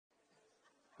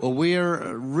Well, we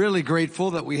are really grateful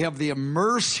that we have the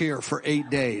Immerse here for 8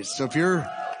 days. So if you're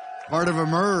part of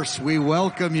Immerse, we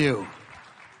welcome you.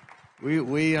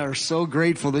 We are so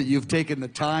grateful that you've taken the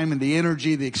time and the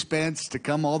energy, the expense to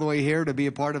come all the way here to be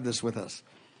a part of this with us.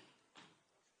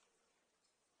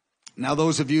 Now,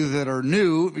 those of you that are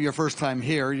new, your first time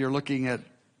here, you're looking at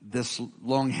this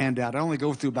long handout. I only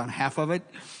go through about half of it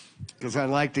because I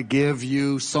like to give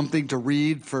you something to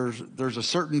read. There's a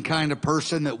certain kind of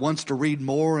person that wants to read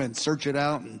more and search it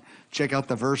out and check out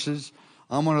the verses.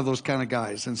 I'm one of those kind of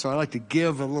guys, and so I like to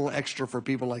give a little extra for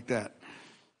people like that.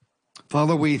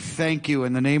 Father, we thank you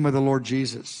in the name of the Lord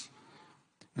Jesus.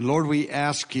 And Lord, we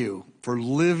ask you for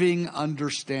living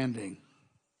understanding.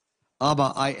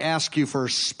 Abba, I ask you for a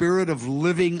spirit of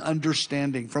living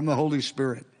understanding from the Holy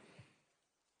Spirit.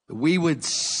 We would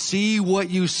see what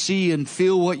you see and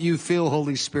feel what you feel,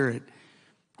 Holy Spirit.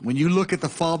 When you look at the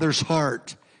Father's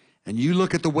heart and you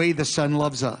look at the way the Son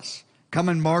loves us, come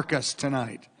and mark us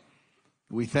tonight.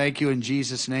 We thank you in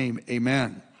Jesus' name.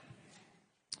 Amen.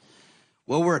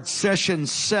 Well, we're at session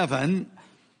 7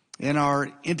 in our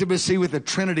intimacy with the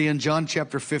Trinity in John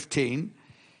chapter 15.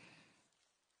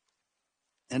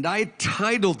 And I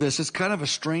titled this, it's kind of a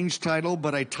strange title,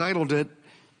 but I titled it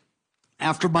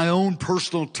after my own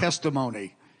personal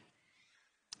testimony.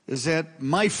 Is that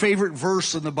my favorite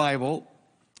verse in the Bible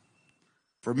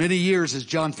for many years is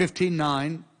John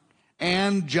 15:9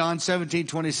 and John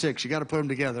 17:26. You got to put them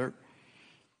together.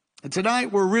 And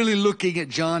tonight we're really looking at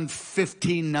John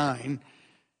 15:9.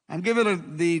 I'm giving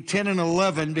it the 10 and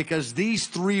 11 because these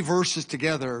three verses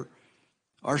together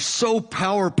are so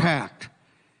power-packed.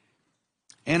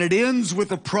 And it ends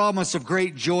with a promise of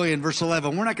great joy in verse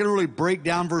 11. We're not going to really break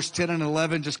down verse 10 and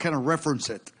 11, just kind of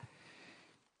reference it.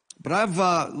 But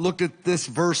I've looked at this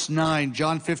verse 9,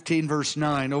 John 15, verse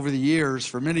 9, over the years,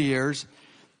 for many years.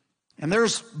 And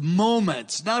there's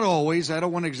moments, not always, I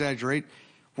don't want to exaggerate,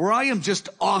 where I am just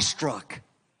awestruck.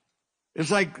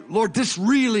 It's like, Lord, this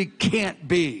really can't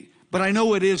be, but I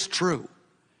know it is true.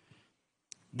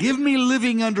 Give me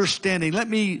living understanding. Let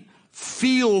me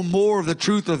feel more of the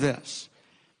truth of this.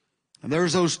 And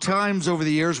there's those times over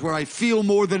the years where I feel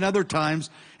more than other times,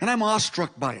 and I'm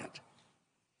awestruck by it.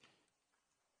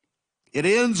 It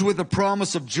ends with a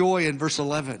promise of joy in verse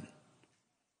 11.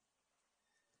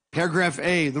 Paragraph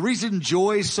A, the reason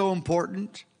joy is so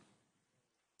important.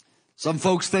 Some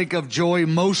folks think of joy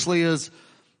mostly as,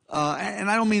 and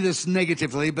I don't mean this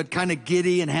negatively, but kind of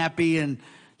giddy and happy, and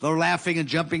they're laughing and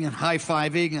jumping and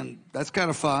high-fiving, and that's kind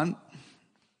of fun.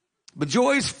 But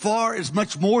joy is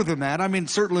much more than that. I mean,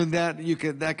 certainly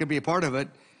that could be a part of it.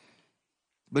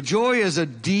 But joy is a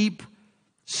deep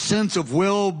sense of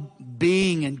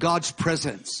well-being in God's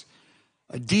presence.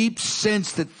 A deep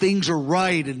sense that things are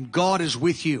right and God is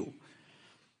with you.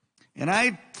 And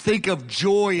I think of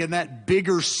joy in that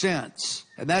bigger sense.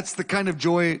 And that's the kind of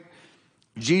joy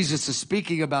Jesus is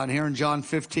speaking about here in John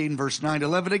 15, verse 9 to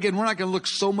 11. Again, we're not going to look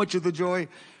so much at the joy.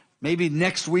 Maybe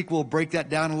next week we'll break that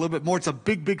down a little bit more. It's a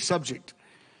big, big subject.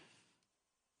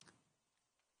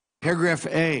 Paragraph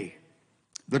A,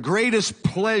 the greatest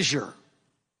pleasure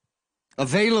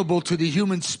available to the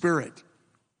human spirit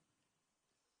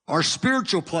are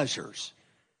spiritual pleasures.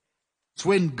 It's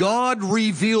when God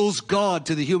reveals God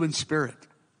to the human spirit.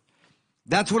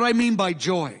 That's what I mean by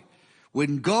joy.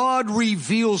 When God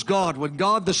reveals God, when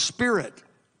God the Spirit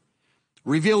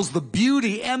reveals the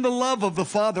beauty and the love of the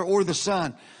Father or the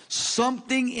Son,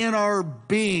 something in our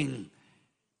being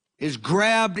is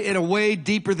grabbed in a way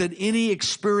deeper than any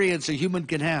experience a human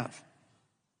can have.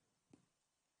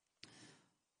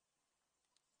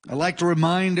 I like to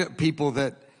remind people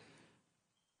that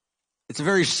it's a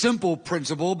very simple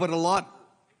principle, but a lot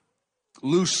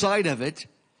lose sight of it,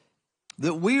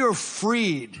 that we are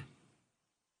freed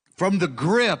from the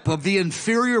grip of the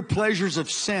inferior pleasures of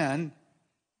sin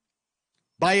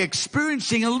by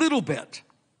experiencing a little bit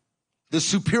the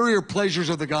superior pleasures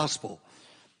of the gospel.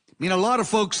 I mean, a lot of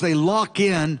folks, they lock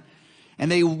in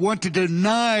and they want to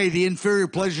deny the inferior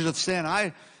pleasures of sin.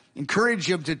 I encourage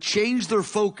them to change their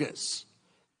focus.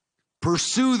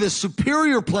 Pursue the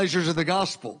superior pleasures of the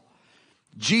gospel.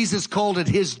 Jesus called it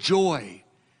his joy.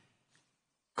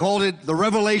 Called it the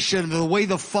revelation of the way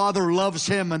the Father loves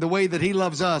him and the way that he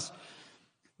loves us.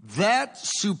 That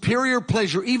superior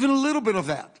pleasure, even a little bit of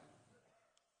that,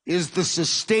 is the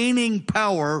sustaining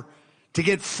power to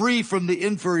get free from the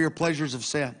inferior pleasures of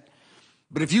sin.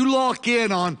 But if you lock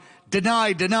in on deny,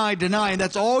 and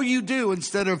that's all you do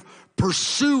instead of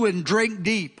pursue and drink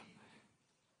deep,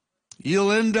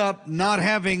 you'll end up not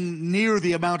having near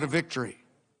the amount of victory.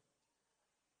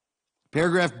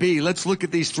 Paragraph B, let's look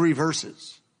at these three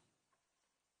verses.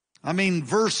 I mean,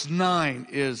 verse 9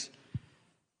 is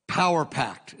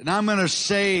power-packed. And I'm going to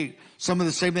say some of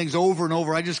the same things over and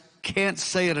over. I just can't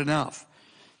say it enough.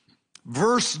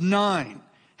 Verse 9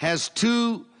 has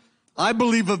two, I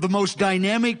believe, of the most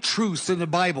dynamic truths in the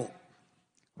Bible.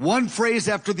 One phrase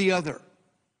after the other.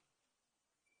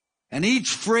 And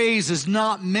each phrase is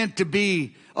not meant to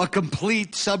be a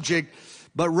complete subject,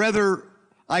 but rather,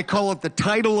 I call it the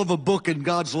title of a book in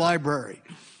God's library.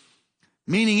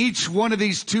 Meaning each one of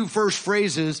these two first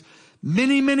phrases,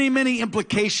 many, many, many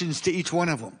implications to each one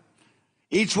of them.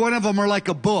 Each one of them are like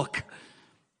a book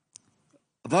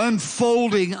of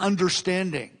unfolding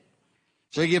understanding.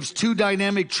 So he gives two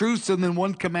dynamic truths and then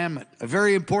one commandment, a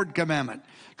very important commandment.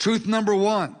 Truth number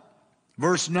 1,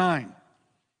 verse 9.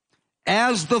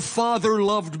 As the Father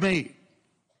loved me.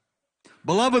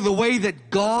 Beloved, the way that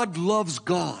God loves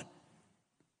God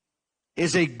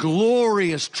is a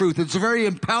glorious truth. It's a very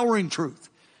empowering truth.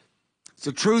 It's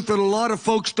a truth that a lot of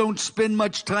folks don't spend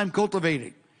much time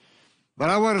cultivating. But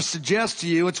I want to suggest to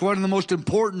you it's one of the most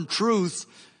important truths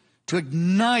to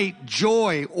ignite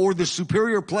joy or the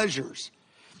superior pleasures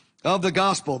of the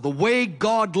gospel. The way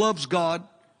God loves God.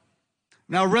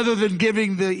 Now, rather than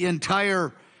giving the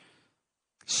entire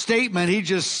statement, he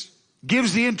just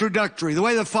gives the introductory, the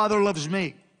way the Father loves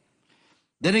me.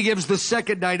 Then he gives the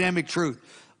second dynamic truth.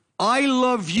 I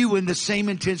love you in the same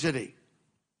intensity.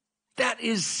 That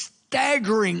is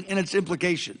staggering in its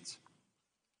implications.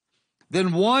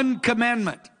 Then one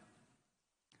commandment.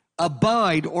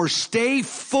 Abide or stay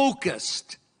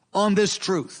focused on this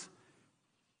truth.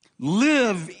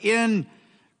 Live in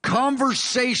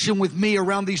conversation with me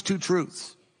around these two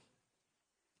truths.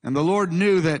 And the Lord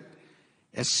knew that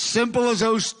as simple as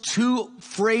those two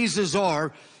phrases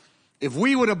are, if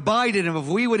we would abide in Him, if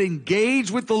we would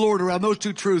engage with the Lord around those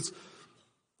two truths,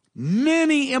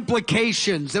 many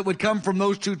implications that would come from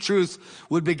those two truths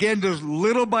would begin to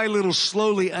little by little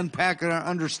slowly unpack in our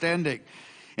understanding.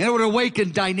 And it would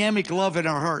awaken dynamic love in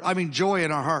our heart. Joy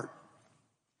in our heart.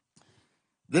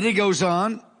 Then he goes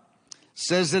on,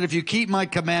 says that if you keep my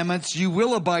commandments, you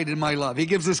will abide in my love. He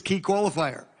gives this key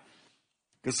qualifier.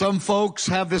 Because some folks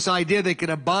have this idea they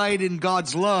can abide in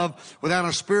God's love without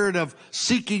a spirit of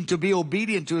seeking to be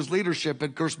obedient to His leadership. And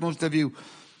of course, most of you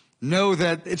know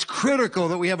that it's critical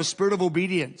that we have a spirit of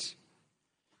obedience.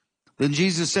 Then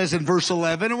Jesus says in verse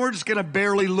 11, and we're just going to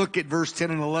barely look at verse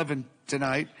 10 and 11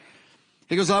 tonight.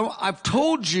 He goes, I've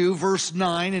told you, verse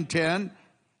 9 and 10,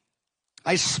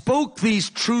 I spoke these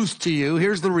truths to you.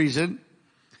 Here's the reason.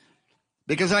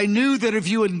 Because I knew that if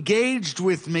you engaged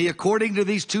with me according to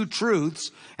these two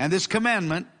truths and this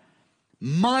commandment,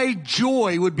 my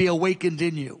joy would be awakened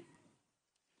in you.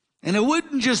 And it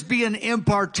wouldn't just be an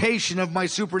impartation of my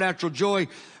supernatural joy,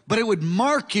 but it would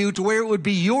mark you to where it would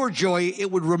be your joy.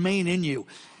 It would remain in you.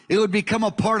 It would become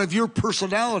a part of your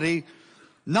personality,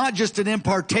 not just an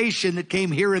impartation that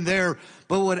came here and there,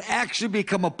 but would actually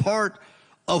become a part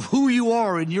of who you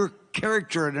are in your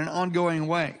character in an ongoing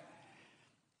way.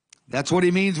 That's what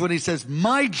he means when he says,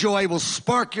 my joy will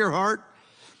spark your heart,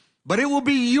 but it will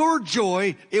be your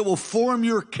joy. It will form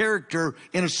your character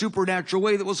in a supernatural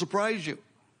way that will surprise you.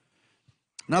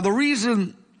 Now, the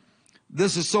reason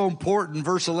this is so important,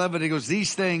 verse 11, he goes,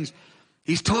 these things,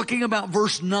 he's talking about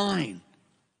verse 9.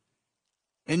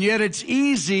 And yet it's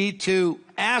easy to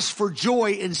ask for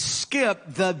joy and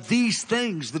skip these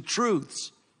things, the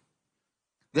truths,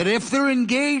 that if they're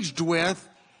engaged with,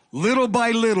 little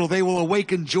by little, they will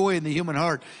awaken joy in the human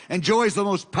heart. And joy is the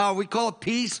most powerful. We call it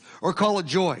peace or call it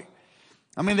joy.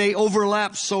 They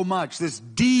overlap so much. This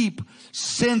deep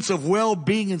sense of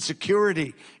well-being and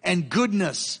security and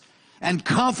goodness and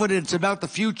confidence about the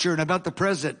future and about the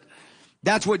present.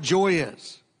 That's what joy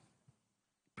is.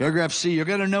 Paragraph C, you're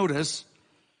going to notice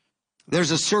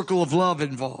there's a circle of love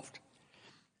involved.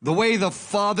 The way the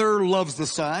Father loves the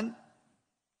Son,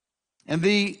 and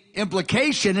the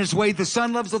implication is the way the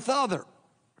Son loves the Father.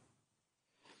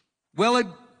 Well, it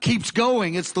keeps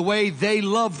going. It's the way they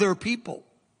love their people.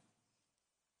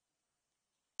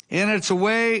 And it's a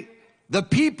way the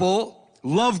people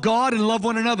love God and love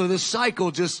one another. This cycle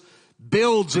just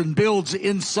builds and builds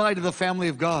inside of the family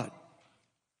of God.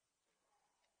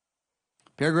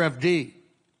 Paragraph D.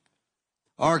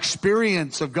 Our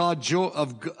experience of God's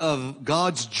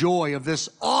joy, of this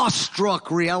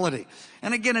awestruck reality.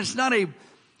 And again, it's not a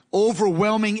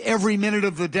overwhelming every minute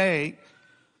of the day.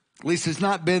 At least it's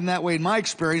not been that way in my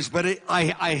experience, but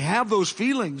I have those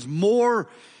feelings more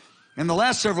in the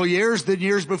last several years than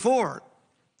years before.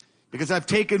 Because I've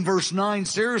taken verse 9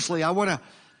 seriously. I want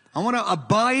I want to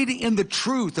abide in the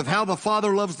truth of how the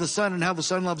Father loves the Son and how the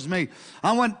Son loves me.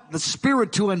 I want the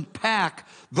Spirit to unpack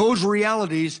those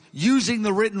realities using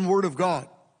the written Word of God.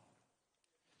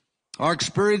 Our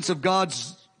experience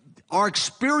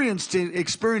to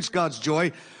experience God's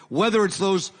joy, whether it's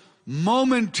those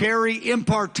momentary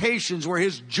impartations where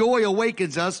His joy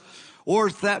awakens us, or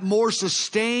it's that more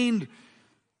sustained,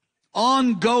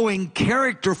 ongoing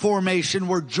character formation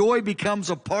where joy becomes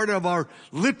a part of our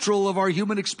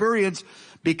human experience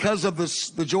because of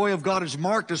the joy of God has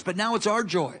marked us, but now it's our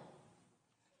joy.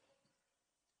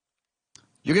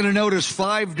 You're going to notice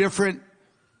 5 different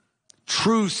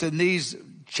truths in these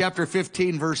chapter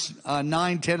 15, verse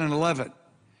 9, 10, and 11.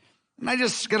 And I'm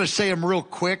just going to say them real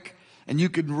quick, and you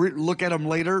can look at them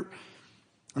later.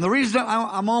 And the reason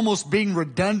I'm almost being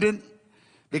redundant,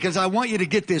 because I want you to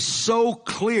get this so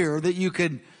clear that you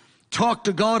can talk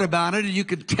to God about it and you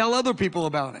can tell other people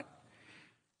about it.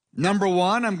 Number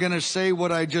 1, I'm going to say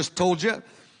what I just told you.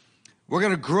 We're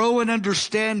going to grow in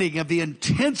understanding of the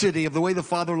intensity of the way the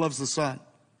Father loves the Son.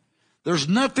 There's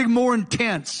nothing more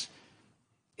intense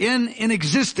in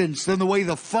existence than the way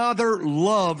the Father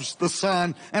loves the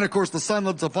Son. And of course, the Son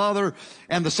loves the Father,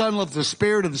 and the Son loves the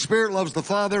Spirit, and the Spirit loves the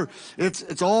Father.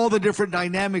 It's all the different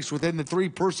dynamics within the 3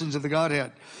 persons of the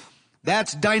Godhead.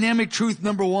 That's dynamic truth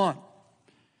number 1.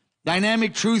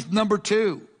 Dynamic truth number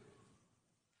 2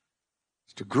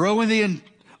 is to grow in the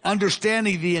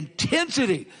understanding, the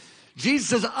intensity. Jesus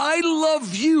says, I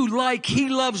love you like He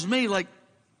loves me. Like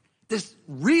this,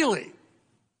 really.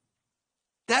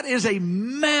 That is a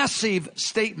massive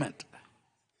statement.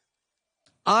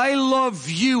 I love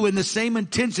you in the same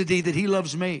intensity that He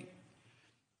loves me.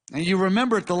 And you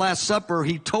remember at the Last Supper,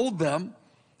 He told them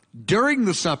during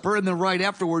the supper and then right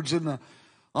afterwards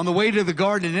on the way to the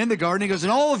garden and in the garden, He goes,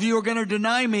 and all of you are going to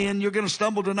deny me and you're going to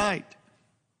stumble tonight.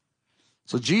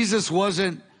 So Jesus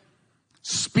wasn't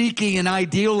speaking in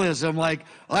idealism like,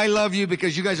 I love you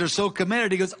because you guys are so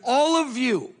committed. He goes, all of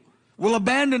you will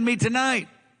abandon me tonight.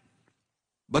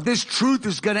 But this truth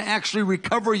is going to actually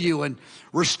recover you and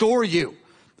restore you.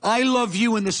 I love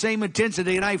you in the same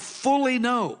intensity, and I fully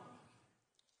know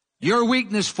your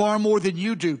weakness far more than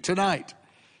you do tonight.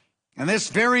 And this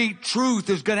very truth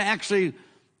is going to actually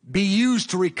be used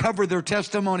to recover their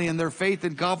testimony and their faith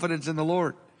and confidence in the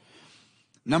Lord.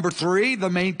 Number 3, the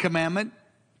main commandment,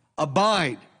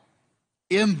 abide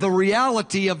in the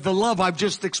reality of the love I've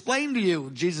just explained to you,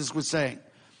 Jesus was saying.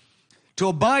 To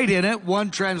abide in it,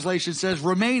 one translation says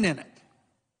remain in it.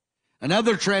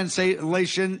 Another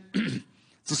translation,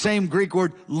 it's the same Greek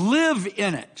word, live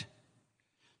in it.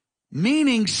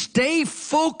 Meaning stay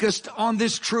focused on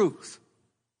this truth.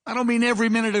 I don't mean every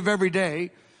minute of every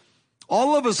day.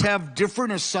 All of us have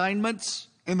different assignments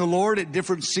in the Lord at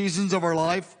different seasons of our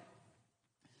life.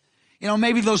 You know,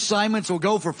 maybe those assignments will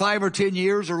go for 5 or 10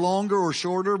 years or longer or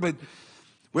shorter, but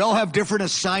we all have different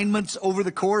assignments over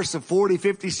the course of 40,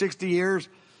 50, 60 years.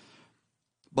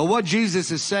 But what Jesus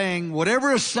is saying,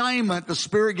 whatever assignment the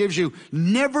Spirit gives you,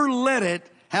 never let it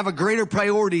have a greater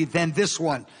priority than this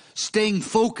one, staying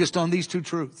focused on these 2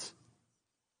 truths.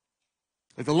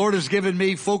 If the Lord has given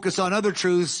me focus on other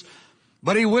truths,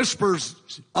 but He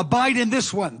whispers, abide in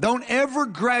this one. Don't ever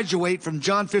graduate from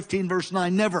John 15, verse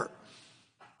 9, never.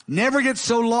 Never get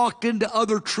so locked into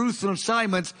other truths and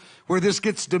assignments where this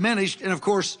gets diminished. And of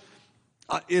course,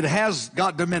 it has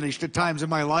got diminished at times in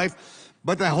my life,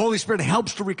 but the Holy Spirit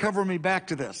helps to recover me back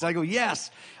to this. I go,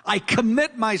 yes, I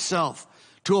commit myself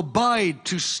to abide,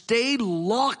 to stay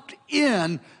locked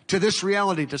in to this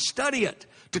reality, to study it,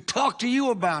 to talk to you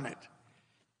about it,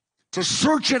 to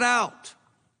search it out.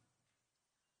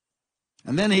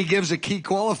 And then He gives a key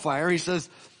qualifier. He says,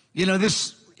 you know,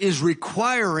 this is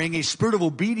requiring a spirit of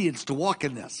obedience to walk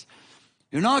in this.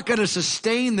 You're not going to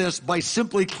sustain this by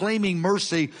simply claiming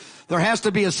mercy. There has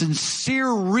to be a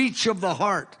sincere reach of the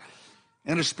heart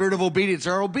and a spirit of obedience.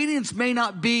 Our obedience may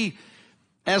not be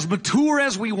as mature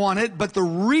as we want it, but the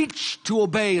reach to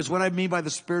obey is what I mean by the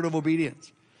spirit of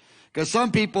obedience. Because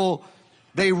some people,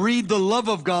 they read the love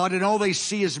of God and all they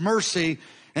see is mercy.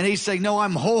 And He's saying, no,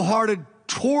 I'm wholehearted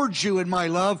towards you in my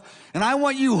love, and I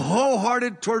want you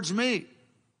wholehearted towards me.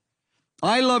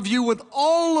 I love you with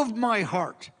all of my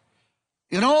heart,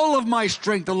 in all of my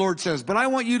strength, the Lord says, but I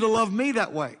want you to love me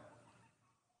that way.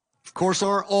 Of course,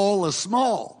 our all is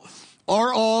small.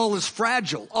 Our all is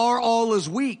fragile. Our all is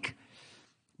weak.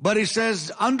 But He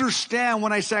says, understand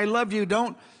when I say I love you,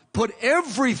 don't put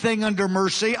everything under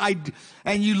mercy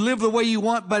and you live the way you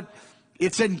want, but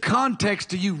it's in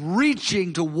context to you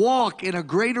reaching to walk in a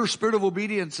greater spirit of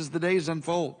obedience as the days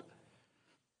unfold.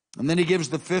 And then He gives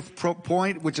the 5th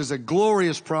point, which is a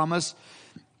glorious promise.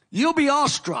 You'll be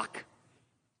awestruck.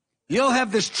 You'll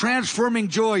have this transforming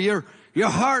joy. Your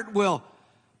heart will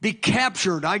be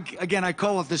captured. I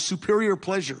call it the superior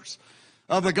pleasures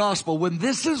of the gospel. When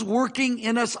this is working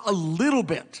in us a little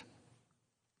bit,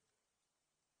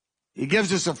 it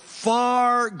gives us a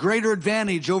far greater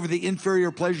advantage over the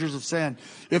inferior pleasures of sin.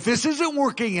 If this isn't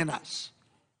working in us,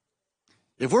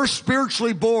 if we're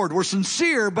spiritually bored, we're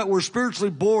sincere, but we're spiritually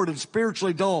bored and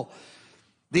spiritually dull,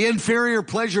 the inferior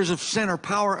pleasures of sin are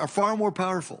far more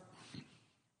powerful.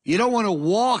 You don't want to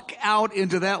walk out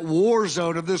into that war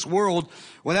zone of this world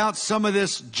without some of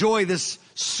this joy, this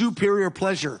superior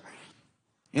pleasure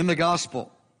in the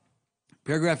gospel.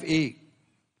 Paragraph E.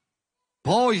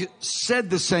 Paul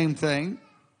said the same thing,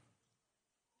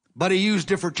 but he used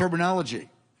different terminology.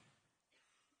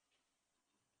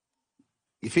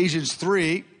 Ephesians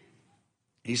 3,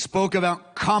 he spoke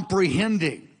about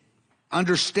comprehending,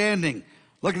 understanding.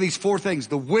 Look at these four things: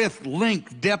 the width,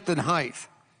 length, depth, and height.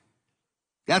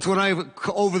 That's what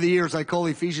over the years, I call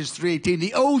Ephesians 3:18,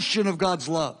 the ocean of God's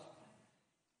love.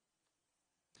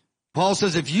 Paul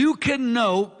says if you can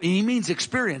know, he means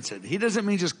experience it. He doesn't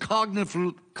mean just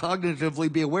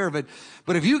cognitively be aware of it.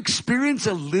 But if you experience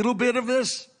a little bit of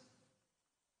this,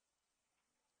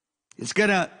 it's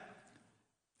going to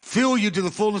fill you to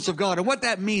the fullness of God. And what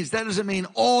that means, that doesn't mean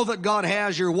all that God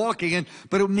has you're walking in,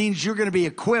 but it means you're going to be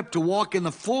equipped to walk in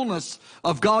the fullness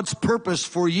of God's purpose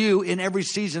for you in every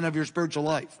season of your spiritual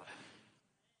life.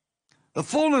 The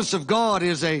fullness of God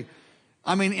is in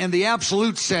the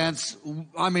absolute sense,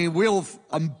 we'll,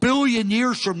 a billion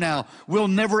years from now, we'll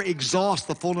never exhaust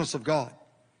the fullness of God.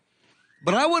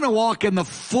 But I want to walk in the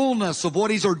fullness of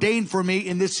what He's ordained for me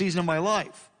in this season of my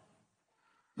life.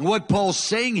 And what Paul's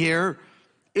saying here,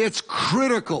 it's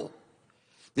critical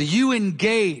that you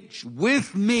engage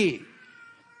with me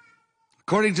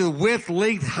according to the width,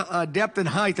 length, depth, and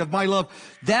height of my love.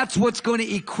 That's what's going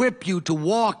to equip you to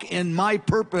walk in my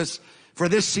purpose for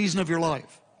this season of your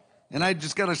life. And I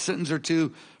just got a sentence or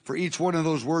two for each one of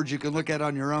those words you can look at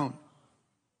on your own.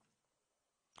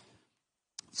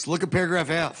 Let's look at paragraph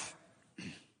F.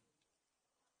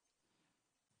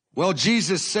 Well,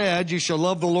 Jesus said, you shall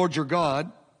love the Lord your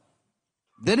God.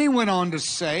 Then he went on to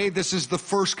say, this is the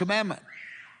first commandment.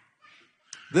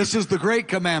 This is the great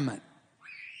commandment.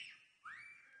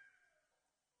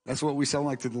 That's what we sound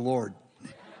like to the Lord.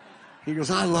 He goes,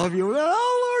 I love you.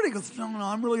 Oh, Lord. He goes, no,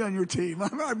 I'm really on your team.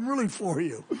 I'm really for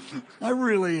you. I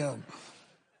really am.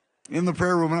 In the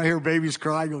prayer room, when I hear babies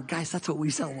cry, I go, guys, that's what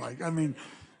we sound like. The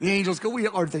angels go,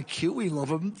 aren't they cute? We love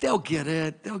them. They'll get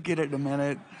it. They'll get it in a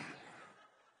minute.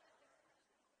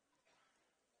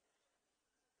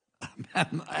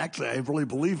 Actually, I really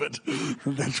believe it.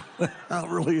 That's how it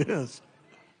really is.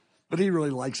 But he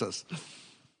really likes us.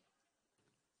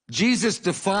 Jesus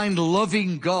defined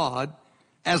loving God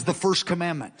as the first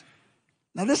commandment.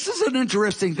 Now, this is an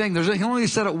interesting thing. He only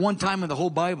said it one time in the whole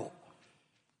Bible.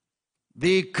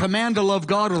 The command to love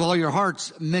God with all your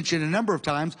heart's mentioned a number of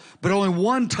times, but only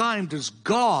one time does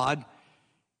God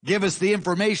give us the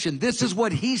information. This is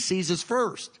what he sees as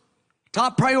first.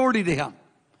 Top priority to him.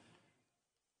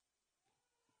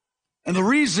 And the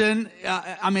reason,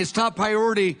 it's top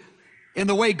priority in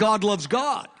the way God loves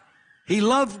God.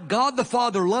 God the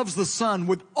Father loves the Son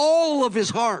with all of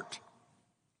his heart.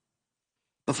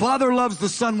 The Father loves the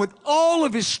Son with all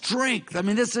of his strength.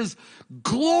 This is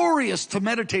glorious to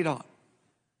meditate on.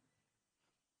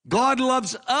 God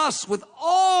loves us with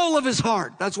all of his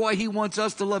heart. That's why he wants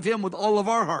us to love him with all of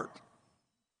our heart.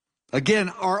 Again,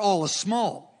 our all is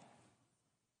small.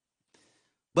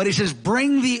 But he says,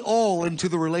 bring the all into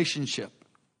the relationship.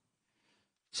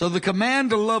 So the command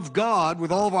to love God with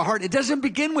all of our heart, it doesn't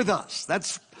begin with us.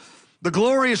 That's the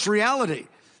glorious reality.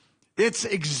 It's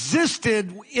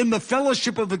existed in the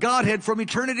fellowship of the Godhead from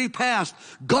eternity past.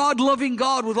 God loving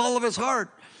God with all of his heart.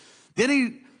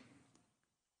 Then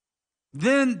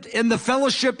in the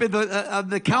fellowship of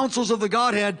the councils of the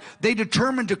Godhead, they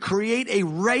determined to create a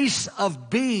race of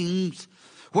beings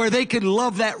where they could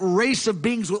love that race of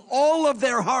beings with all of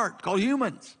their heart, called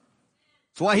humans.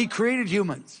 That's why he created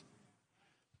humans.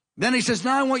 Then he says,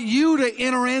 now I want you to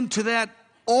enter into that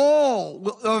all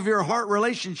of your heart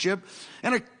relationship.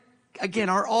 And again,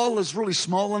 our all is really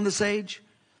small in this age.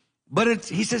 But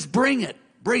he says, bring it,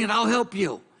 I'll help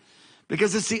you.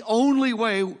 Because it's the only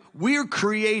way we're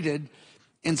created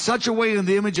in such a way in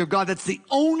the image of God. That's the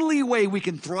only way we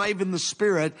can thrive in the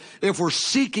Spirit if we're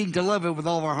seeking to love it with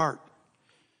all of our heart.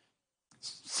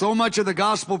 So much of the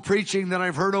gospel preaching that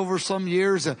I've heard over some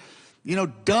years,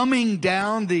 dumbing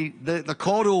down the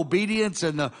call to obedience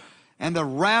and and the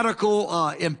radical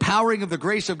empowering of the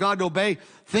grace of God to obey,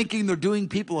 thinking they're doing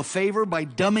people a favor by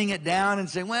dumbing it down and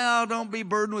saying, well, don't be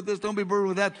burdened with this, don't be burdened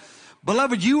with that.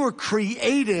 Beloved, you were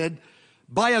created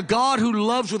by a God who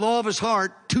loves with all of his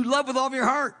heart to love with all of your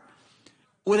heart.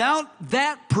 Without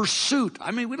that pursuit, I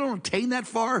mean, we don't attain that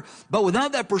far, but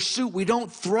without that pursuit, we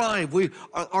don't thrive.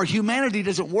 Our humanity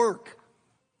doesn't work.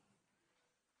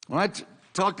 When I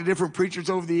talk to different preachers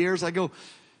over the years, I go,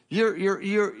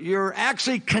 you're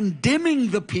actually condemning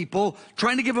the people,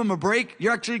 trying to give them a break.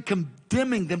 You're actually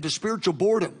condemning them to spiritual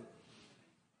boredom.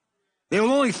 They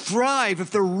will only thrive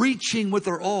if they're reaching with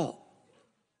their all.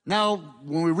 Now,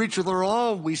 when we reach with our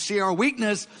all, we see our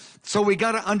weakness, so we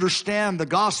got to understand the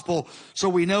gospel so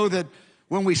we know that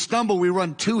when we stumble, we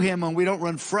run to him and we don't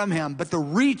run from him, but the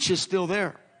reach is still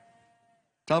there.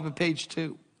 Top of page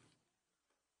 2.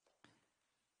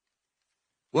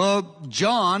 Well,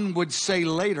 John would say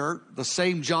later, the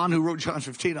same John who wrote John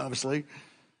 15, obviously,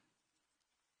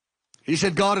 he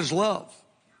said, God is love.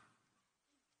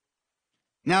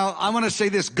 Now, I want to say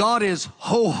this, God is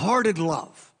wholehearted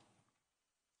love.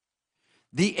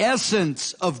 The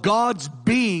essence of God's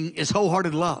being is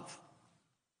wholehearted love.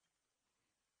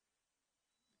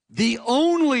 The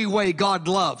only way God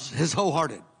loves is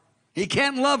wholehearted. He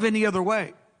can't love any other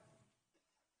way.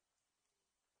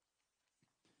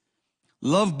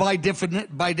 Love by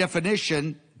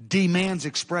definition demands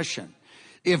expression.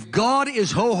 If God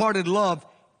is wholehearted love,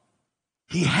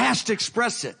 he has to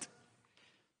express it.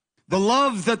 The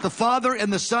love that the Father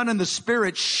and the Son and the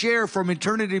Spirit share from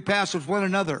eternity past with one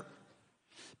another.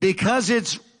 Because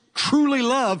it's truly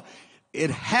love,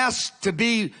 it has to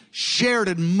be shared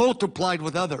and multiplied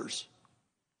with others.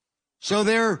 So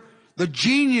they're the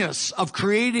genius of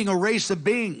creating a race of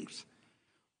beings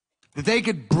that they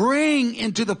could bring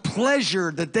into the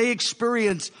pleasure that they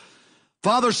experience,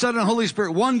 Father, Son, and Holy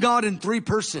Spirit, one God in three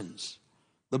persons,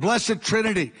 the blessed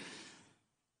Trinity.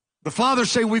 The Father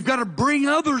saying we've got to bring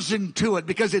others into it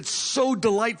because it's so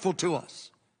delightful to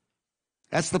us.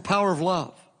 That's the power of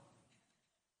love.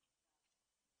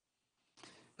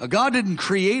 Now, God didn't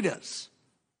create us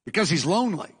because he's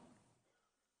lonely.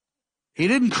 He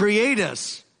didn't create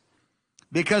us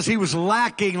because he was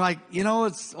lacking, like,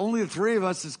 it's only the three of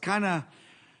us. It's kind of,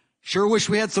 sure wish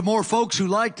we had some more folks who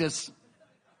liked us.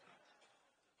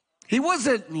 He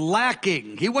wasn't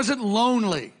lacking. He wasn't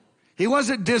lonely. He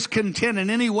wasn't discontent in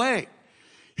any way.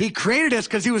 He created us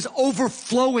because he was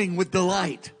overflowing with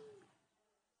delight.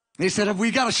 And he said, we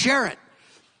got to share it.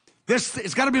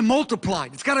 It's got to be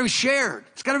multiplied. It's got to be shared.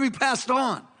 It's got to be passed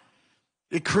on.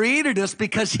 It created us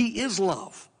because he is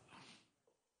love.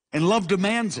 And love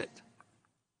demands it.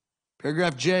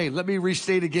 Paragraph J, let me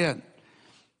restate again.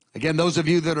 Again, those of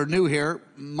you that are new here,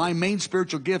 my main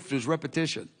spiritual gift is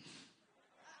repetition.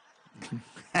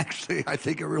 Actually, I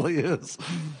think it really is.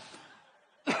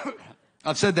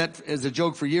 I've said that as a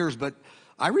joke for years, but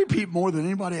I repeat more than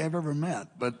anybody I've ever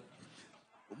met. But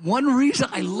one reason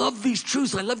I love these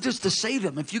truths, I love just to say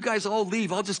them. If you guys all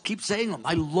leave, I'll just keep saying them.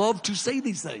 I love to say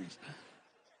these things.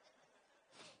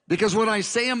 Because when I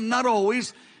say them, not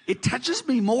always, it touches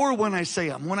me more when I say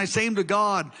them. When I say them to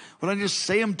God, when I just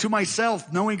say them to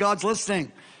myself, knowing God's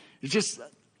listening, it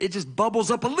just bubbles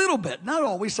up a little bit. Not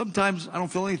always. Sometimes I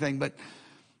don't feel anything, but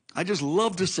I just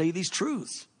love to say these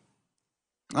truths.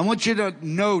 I want you to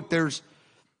note there's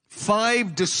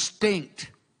 5 distinct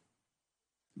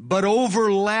but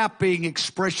overlapping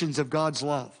expressions of God's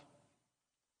love.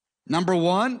 Number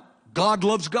 1, God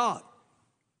loves God.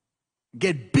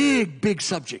 Get big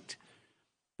subject.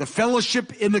 The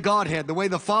fellowship in the Godhead, the way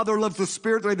the Father loves the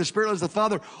Spirit, the way the Spirit loves the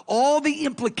Father, all the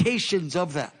implications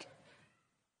of that.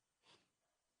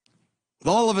 With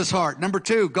all of his heart. Number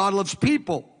 2, God loves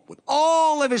people with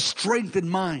all of his strength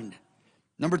and mind.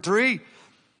 Number 3,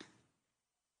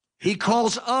 he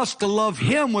calls us to love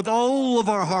him with all of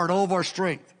our heart, all of our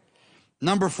strength.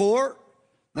 Number 4,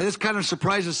 now this kind of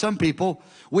surprises some people,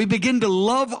 we begin to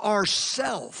love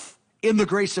ourselves in the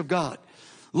grace of God.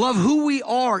 Love who we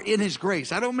are in his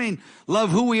grace. I don't mean love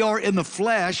who we are in the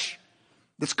flesh,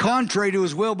 that's contrary to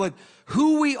his will, but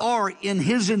who we are in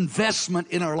his investment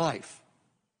in our life.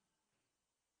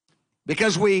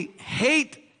 Because we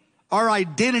hate our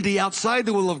identity outside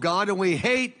the will of God, and we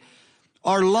hate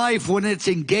our life when it's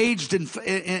engaged in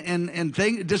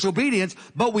disobedience,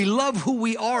 but we love who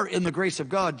we are in the grace of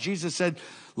God. Jesus said,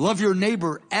 love your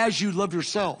neighbor as you love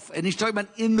yourself. And he's talking about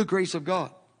in the grace of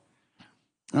God.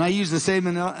 And I use the same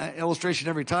illustration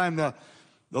every time. The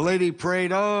lady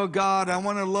prayed, oh God, I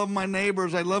want to love my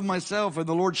neighbors. I love myself. And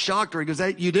the Lord shocked her. He goes,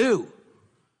 that you do.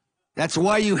 That's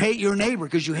why you hate your neighbor,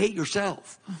 because you hate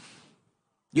yourself.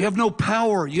 You have no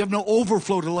power. You have no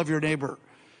overflow to love your neighbor.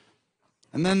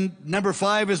 And then number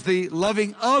 5 is the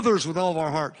loving others with all of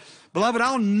our heart. Beloved,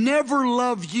 I'll never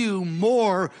love you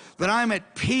more than I'm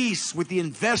at peace with the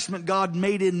investment God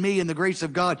made in me and the grace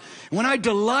of God. And when I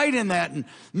delight in that, and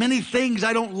many things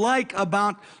I don't like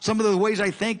about some of the ways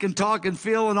I think and talk and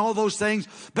feel and all those things,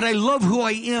 but I love who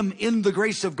I am in the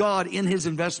grace of God, in his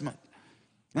investment.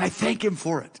 And I thank him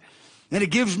for it. And it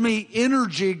gives me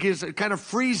energy, it kind of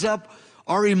frees up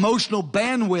our emotional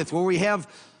bandwidth where we have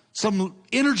some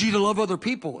energy to love other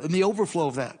people and the overflow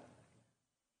of that.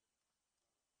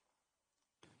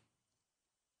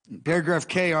 Paragraph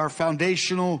K, our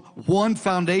foundational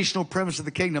premise of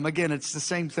the kingdom. Again, it's the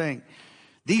same thing.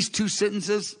 These two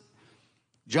sentences,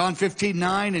 John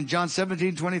 15:9 and John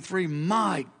 17:23,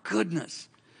 my goodness.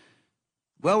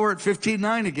 Well, we're at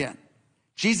 15:9 again.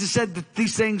 Jesus said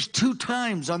these things 2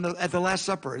 times at the Last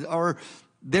Supper, or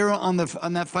there on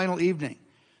that final evening.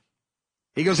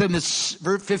 He goes in this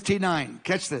verse 15:9.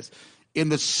 Catch this. In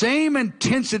the same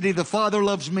intensity the Father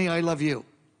loves me, I love you.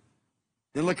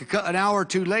 Then look an hour or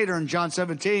 2 later in John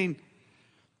 17.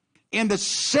 In the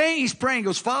same, he's praying,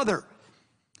 goes, Father,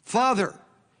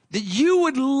 that you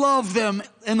would love them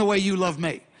in the way you love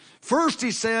me. First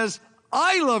he says,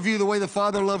 I love you the way the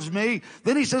Father loves me.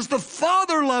 Then he says, the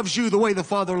Father loves you the way the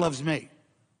Father loves me.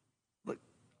 But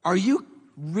are you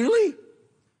really?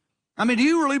 I mean, do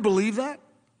you really believe that?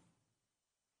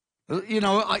 You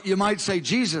know, you might say,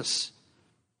 Jesus,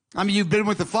 I mean, you've been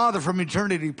with the Father from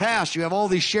eternity past. You have all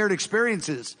these shared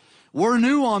experiences. We're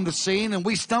new on the scene and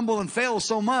we stumble and fail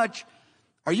so much.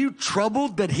 Are you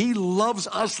troubled that he loves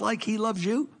us like he loves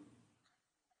you?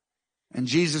 And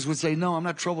Jesus would say, no, I'm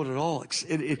not troubled at all.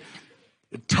 It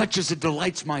touches, it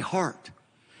delights my heart.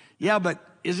 Yeah, but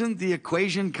isn't the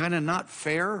equation kind of not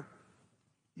fair?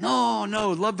 No,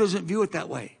 love doesn't view it that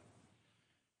way.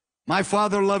 My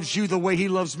Father loves you the way he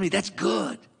loves me. That's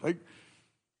good. Like,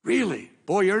 really?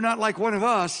 Boy, you're not like one of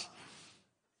us.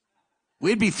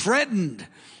 We'd be threatened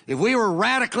if we were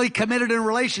radically committed in a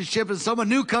relationship and someone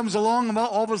new comes along and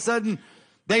all of a sudden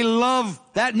they love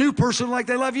that new person like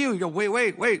they love you. You go,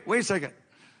 wait a second.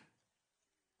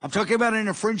 I'm talking about it in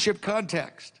a friendship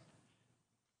context.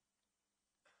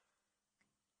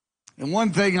 And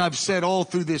one thing I've said all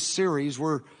through this series,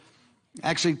 we're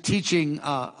actually teaching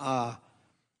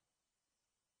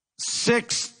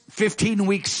 6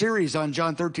 15-week series on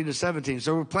John 13 to 17.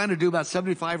 So we're planning to do about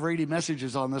 75 or 80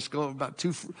 messages on this, go about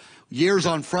 2 years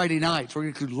on Friday nights. We're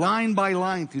going to go line by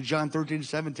line through John 13 to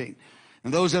 17.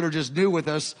 And those that are just new with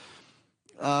us,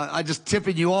 I just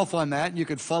tipping you off on that. You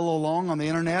could follow along on the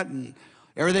internet, and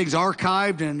everything's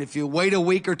archived. And if you wait a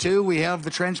week or 2, we have the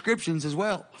transcriptions as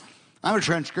well. I'm a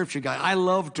transcription guy. I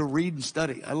love to read and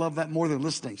study. I love that more than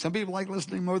listening. Some people like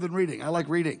listening more than reading. I like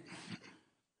reading.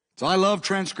 So I love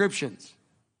transcriptions.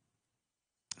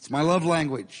 It's my love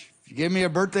language. If you give me a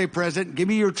birthday present, give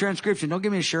me your transcription. Don't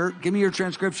give me a shirt. Give me your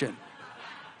transcription.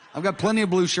 I've got plenty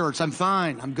of blue shirts. I'm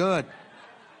fine. I'm good.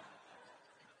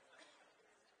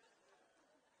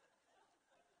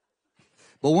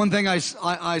 But one thing I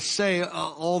say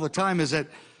all the time is that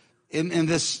in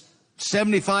this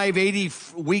 75, 80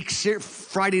 weeks,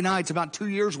 Friday nights, about 2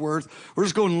 years worth, we're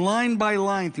just going line by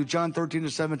line through John 13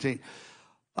 to 17.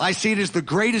 I see it as the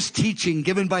greatest teaching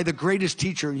given by the greatest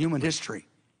teacher in human history.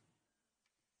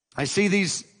 I see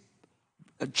these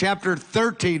chapter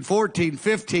 13, 14,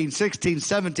 15, 16,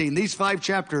 17, these 5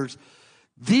 chapters,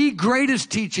 the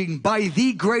greatest teaching by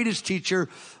the greatest teacher.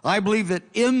 I believe that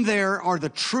in there are the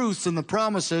truths and the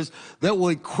promises that will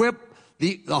equip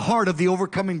the heart of the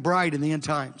overcoming bride in the end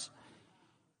times.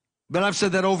 But I've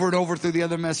said that over and over through the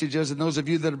other messages, and those of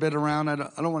you that have been around, I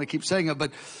don't want to keep saying it,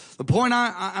 but the point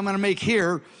I'm going to make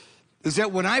here is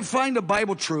that when I find a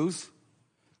Bible truth,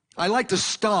 I like to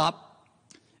stop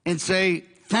and say,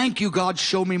 thank you, God,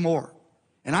 show me more.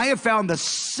 And I have found the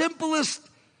simplest,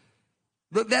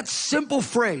 that simple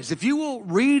phrase, if you will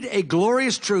read a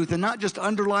glorious truth and not just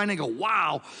underline and go,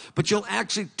 wow, but you'll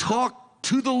actually talk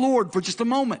to the Lord for just a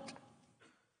moment.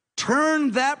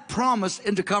 Turn that promise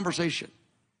into conversation.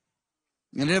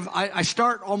 And if I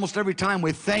start almost every time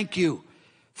with, thank you,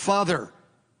 Father,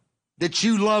 that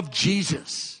you love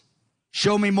Jesus.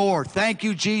 Show me more. Thank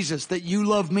you, Jesus, that you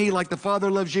love me like the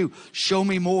Father loves you. Show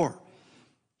me more.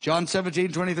 John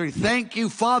 17:23. Thank you,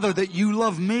 Father, that you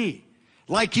love me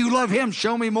like you love him.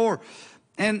 Show me more.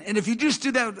 And if you just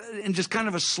do that in just kind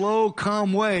of a slow,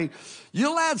 calm way,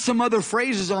 you'll add some other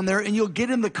phrases on there and you'll get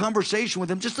in the conversation with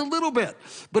him just a little bit.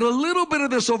 But a little bit of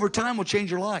this over time will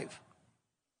change your life.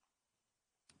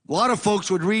 A lot of folks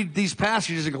would read these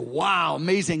passages and go, wow,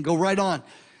 amazing, go right on.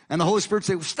 And the Holy Spirit would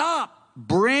say, well, stop.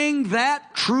 bring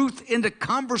that truth into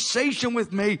conversation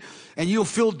with me, and you'll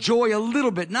feel joy a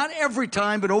little bit. Not every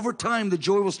time, but over time, the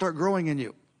joy will start growing in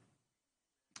you.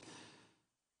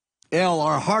 L,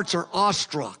 our hearts are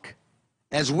awestruck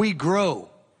as we grow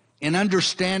in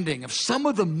understanding of some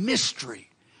of the mystery,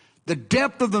 the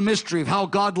depth of the mystery of how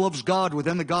God loves God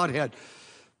within the Godhead.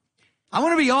 I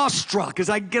want to be awestruck as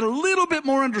I get a little bit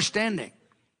more understanding.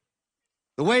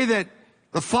 The way that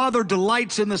the Father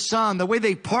delights in the Son, the way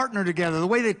they partner together, the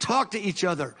way they talk to each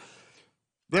other,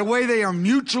 the way they are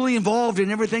mutually involved in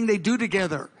everything they do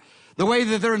together, the way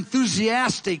that they're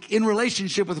enthusiastic in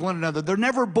relationship with one another. They're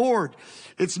never bored.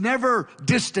 It's never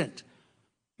distant.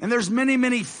 And there's many,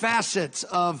 many facets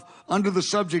of under the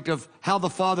subject of how the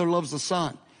Father loves the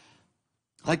Son.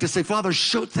 I like to say, Father,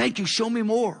 thank you, show me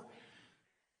more.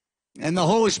 And the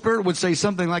Holy Spirit would say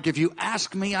something like, if you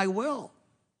ask me, I will.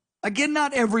 Again,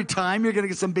 not every time you're going to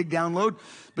get some big download,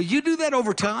 but you do that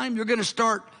over time, you're going to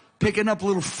start picking up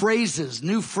little phrases,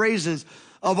 new phrases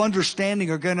of understanding,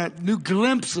 new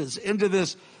glimpses into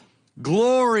this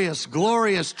glorious,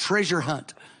 glorious treasure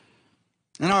hunt.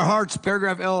 And our hearts,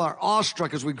 paragraph L, are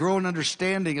awestruck as we grow in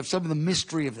understanding of some of the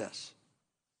mystery of this.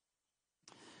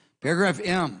 Paragraph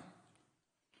M,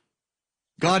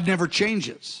 God never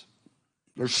changes.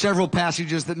 There's several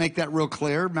passages that make that real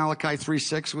clear. Malachi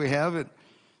 3:6 we have it,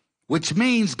 which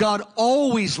means God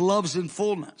always loves in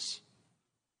fullness.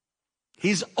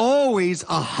 He's always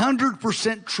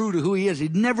 100% true to who he is. He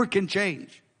never can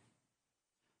change.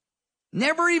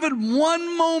 Never even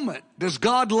one moment does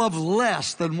God love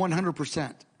less than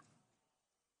 100%.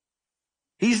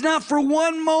 He's not for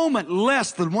one moment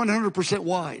less than 100%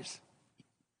 wise.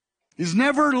 He's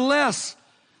never less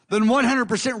than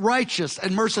 100% righteous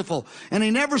and merciful. And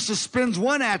he never suspends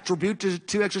one attribute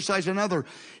to exercise another.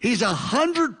 He's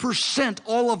 100%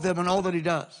 all of them in all that he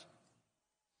does.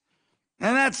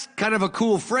 And that's kind of a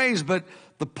cool phrase, but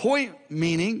the point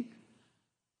meaning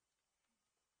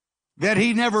that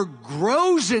he never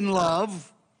grows in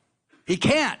love. He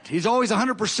can't. He's always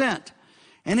 100%.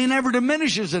 And he never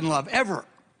diminishes in love, ever.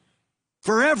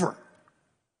 Forever.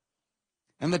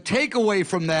 And the takeaway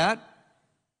from that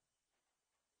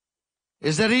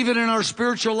is that even in our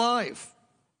spiritual life,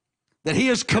 that he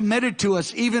is committed to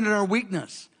us even in our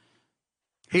weakness.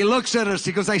 He looks at us,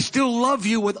 he goes, I still love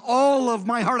you with all of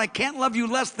my heart. I can't love you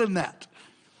less than that.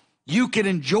 You can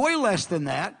enjoy less than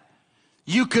that.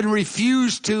 You can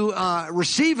refuse to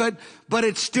receive it, but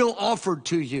it's still offered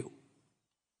to you.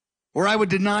 Or I would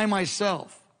deny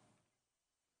myself.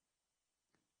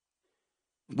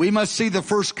 We must see the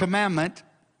first commandment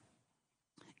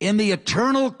in the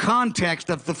eternal context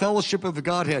of the fellowship of the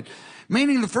Godhead.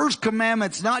 Meaning the first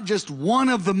commandment's not just one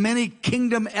of the many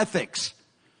kingdom ethics.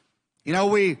 You know,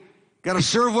 we got to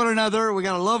serve one another. We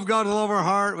got to love God with all of our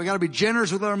heart. We got to be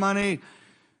generous with our money.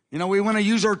 You know, we want to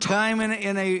use our time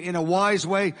in a wise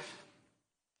way.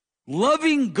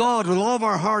 Loving God with all of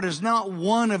our heart is not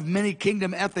one of many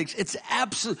kingdom ethics. It's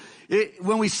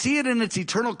when we see it in its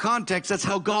eternal context, that's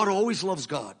how God always loves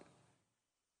God.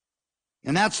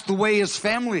 And that's the way his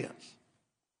family is.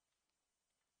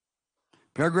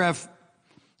 Paragraph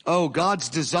O, God's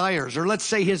desires, or let's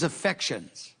say his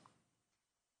affections,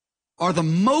 are the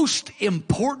most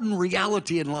important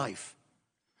reality in life.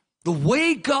 The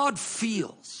way God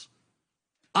feels,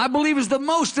 I believe, is the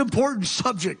most important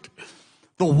subject.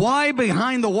 The why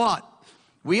behind the what.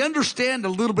 We understand a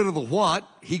little bit of the what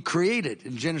he created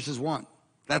in Genesis 1.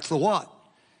 That's the what.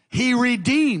 He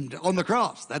redeemed on the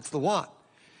cross. That's the what.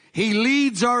 He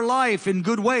leads our life in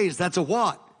good ways. That's a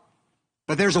what.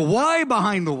 But there's a why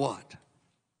behind the what.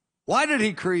 Why did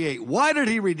he create? Why did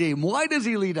he redeem? Why does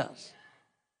he lead us?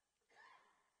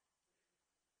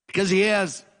 Because he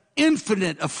has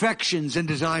infinite affections and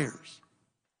desires.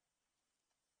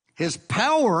 His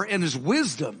power and his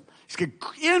wisdom. He's got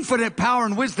infinite power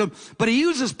and wisdom, but he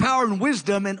uses power and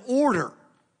wisdom in order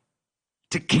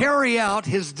to carry out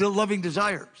his loving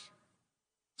desires.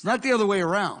 It's not the other way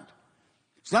around.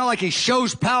 It's not like he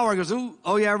shows power and goes,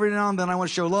 oh yeah, every now and then I want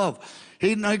to show love.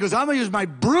 He goes, I'm going to use my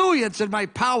brilliance and my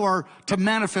power to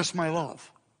manifest my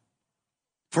love.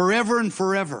 Forever and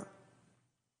forever.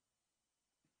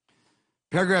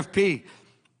 Paragraph P,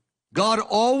 God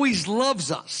always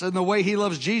loves us in the way he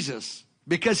loves Jesus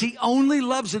because he only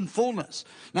loves in fullness.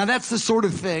 Now that's the sort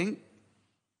of thing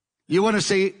you want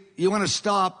to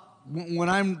stop when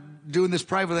I'm doing this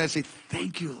privately. I say,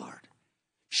 thank you, Lord.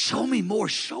 Show me more.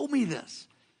 Show me this.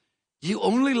 You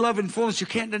only love in fullness. You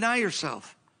can't deny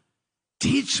yourself.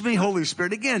 Teach me, Holy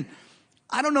Spirit. Again,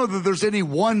 I don't know that there's any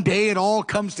one day it all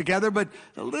comes together, but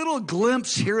a little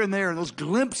glimpse here and there, and those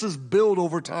glimpses build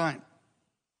over time.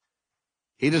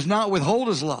 He does not withhold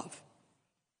his love.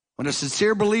 When a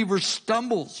sincere believer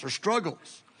stumbles or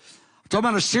struggles. I'm talking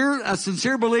about a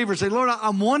sincere believer say, Lord,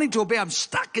 I'm wanting to obey. I'm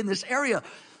stuck in this area.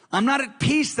 I'm not at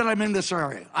peace that I'm in this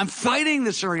area. I'm fighting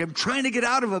this area. I'm trying to get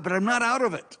out of it, but I'm not out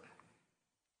of it.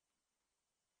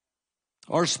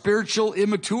 Our spiritual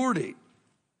immaturity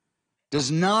does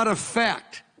not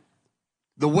affect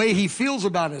the way he feels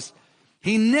about us.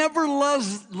 He never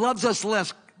loves us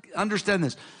less. Understand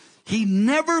this. He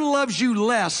never loves you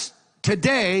less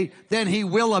today than he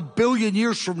will a billion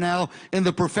years from now in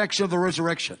the perfection of the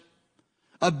resurrection.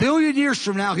 A billion years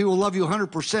from now, he will love you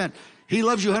 100%. He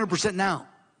loves you 100% now.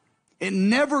 It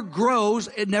never grows.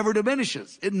 It never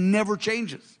diminishes. It never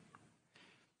changes.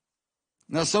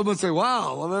 Now, someone say,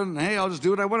 wow, well then, hey, I'll just do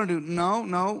what I want to do.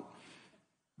 No.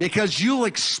 Because you'll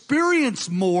experience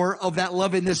more of that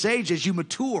love in this age as you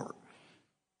mature.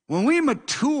 When we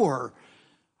mature,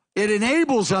 it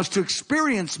enables us to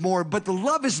experience more, but the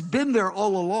love has been there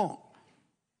all along.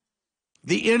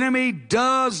 The enemy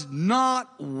does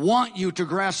not want you to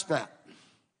grasp that.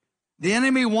 The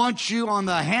enemy wants you on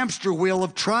the hamster wheel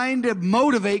of trying to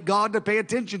motivate God to pay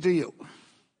attention to you.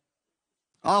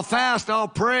 I'll fast, I'll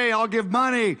pray, I'll give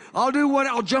money,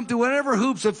 I'll jump through whatever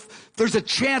hoops if there's a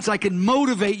chance I can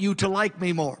motivate you to like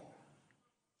me more.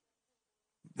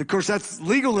 Of course, that's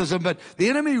legalism, but the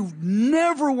enemy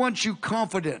never wants you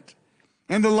confident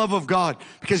in the love of God.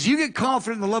 Because you get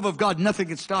confident in the love of God, nothing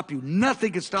can stop you.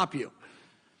 Nothing can stop you.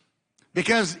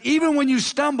 Because even when you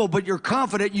stumble, but you're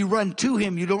confident, you run to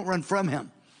him, you don't run from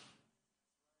him.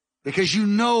 Because you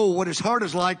know what his heart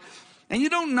is like. And you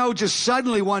don't know just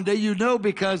suddenly one day, you know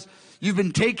because you've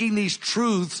been taking these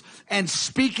truths and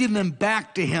speaking them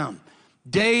back to him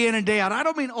day in and day out. I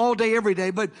don't mean all day, every day,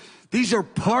 but these are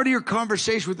part of your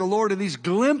conversation with the Lord, and these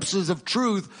glimpses of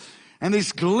truth and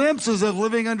these glimpses of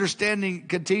living understanding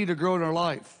continue to grow in our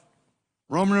life.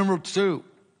 Roman number 2.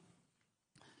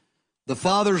 The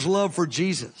Father's love for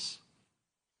Jesus.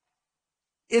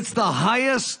 It's the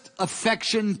highest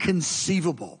affection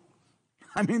conceivable.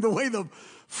 I mean, the way the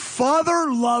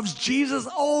Father loves Jesus,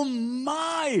 oh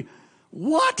my,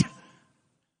 what?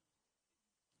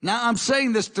 Now, I'm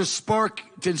saying this to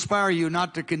inspire you,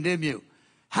 not to condemn you.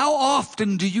 How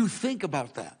often do you think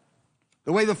about that?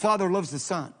 The way the Father loves the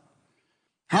Son.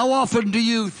 How often do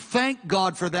you thank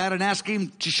God for that and ask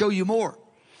him to show you more?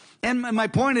 And my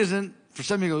point isn't, for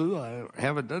some of you go, I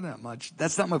haven't done that much.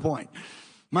 That's not my point.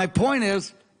 My point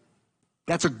is,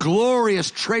 that's a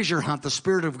glorious treasure hunt. The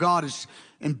Spirit of God is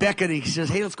beckoning. He says,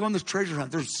 hey, let's go on this treasure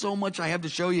hunt. There's so much I have to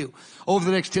show you over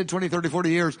the next 10, 20, 30, 40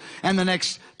 years, and the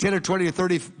next 10 or 20 or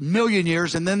 30 million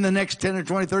years, and then the next 10 or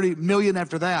 20, 30 million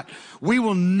after that. We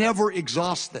will never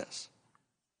exhaust this.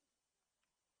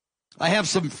 I have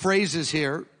some phrases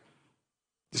here,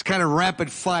 just kind of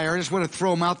rapid fire. I just want to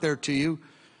throw them out there to you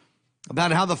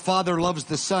about how the Father loves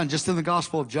the Son, just in the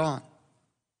Gospel of John.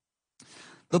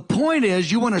 The point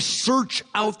is, you want to search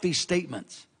out these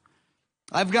statements.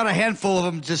 I've got a handful of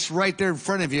them just right there in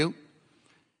front of you.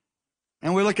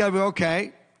 And we look at them,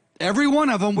 okay. Every one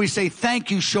of them, we say,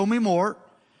 thank you, show me more.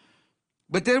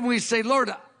 But then we say, Lord,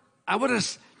 I'm going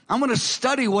to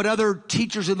study what other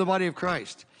teachers in the body of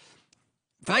Christ.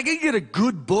 If I can get a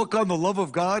good book on the love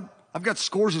of God, I've got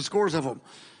scores and scores of them.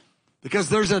 Because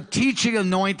there's a teaching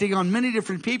anointing on many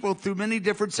different people through many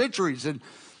different centuries. And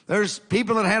there's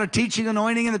people that had a teaching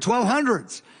anointing in the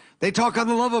 1200s. They talk on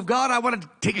the love of God. I want to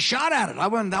take a shot at it. I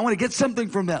want to get something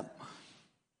from them.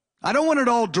 I don't want it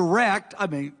all direct. I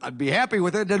mean, I'd be happy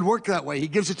with it. It doesn't work that way. He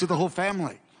gives it to the whole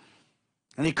family.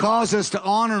 And he calls us to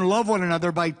honor and love one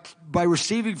another by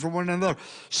receiving from one another.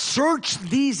 Search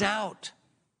these out.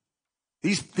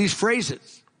 These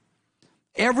phrases.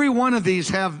 Every one of these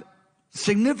have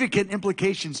significant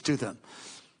implications to them.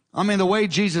 I mean, the way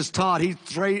Jesus taught, he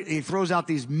throws out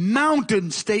these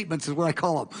mountain statements is what I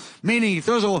call them. Meaning he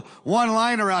throws a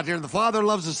one-liner out here. The Father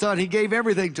loves the Son. He gave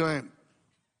everything to him.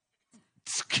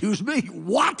 Excuse me,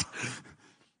 what?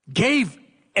 Gave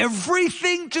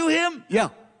everything to him? Yeah.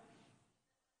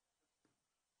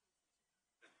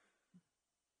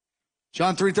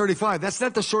 John 3:35. That's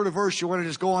not the sort of verse you want to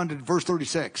just go on to verse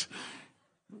 36.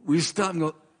 We stop and go,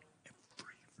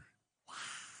 what?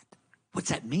 What's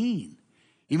that mean?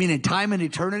 You mean in time and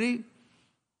eternity?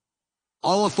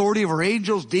 All authority over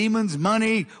angels, demons,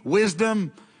 money,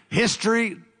 wisdom,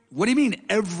 history. What do you mean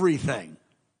everything?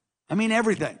 I mean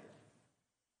everything.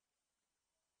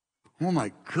 Oh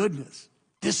my goodness.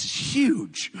 This is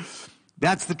huge.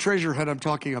 That's the treasure hunt I'm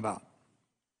talking about.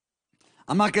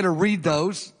 I'm not going to read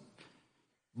those,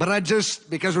 but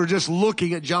because we're just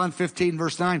looking at John 15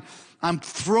 verse 9, I'm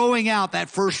throwing out that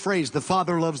first phrase, the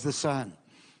Father loves the Son.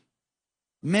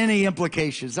 Many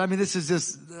implications. I mean, this is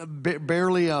just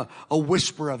barely a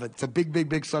whisper of it. It's a big, big,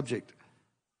 big subject.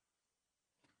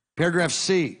 Paragraph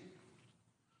C.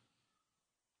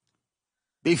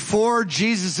 Before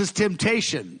Jesus'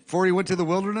 temptation, before he went to the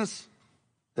wilderness,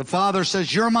 the Father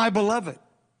says, "You're my beloved."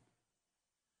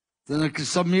 Then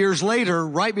some years later,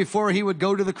 right before he would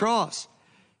go to the cross,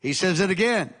 he says it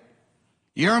again,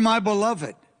 "You're my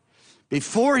beloved."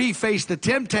 Before he faced the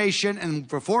temptation and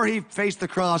before he faced the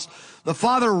cross, the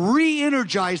Father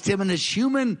re-energized him in his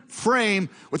human frame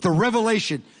with the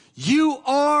revelation, "You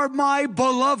are my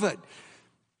beloved."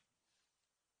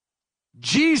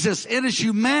 Jesus, in his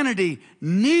humanity,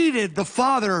 needed the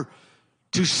Father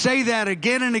to say that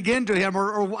again and again to him,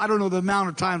 or I don't know the amount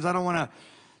of times. I don't want to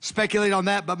speculate on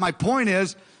that, but my point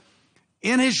is,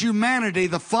 in his humanity,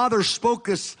 the Father spoke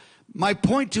this. My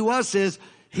point to us is,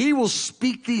 he will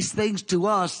speak these things to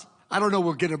us. I don't know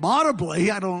we'll get them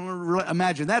audibly. I don't really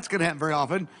imagine that's going to happen very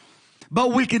often.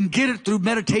 But we can get it through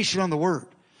meditation on the Word.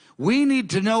 We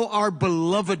need to know our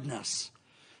belovedness.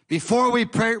 Before we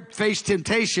face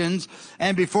temptations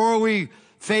and before we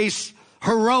face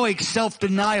heroic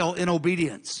self-denial in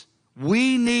obedience,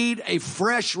 we need a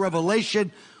fresh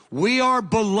revelation. We are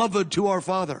beloved to our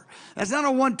Father. That's not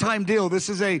a one-time deal. This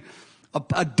is a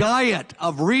diet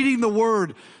of reading the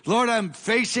Word. Lord, I'm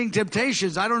facing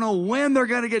temptations. I don't know when they're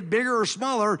going to get bigger or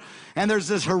smaller. And there's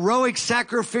this heroic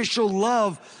sacrificial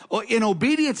love in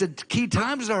obedience at key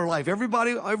times in our life. Every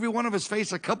one of us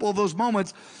face a couple of those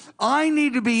moments. I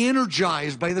need to be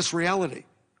energized by this reality.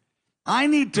 I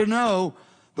need to know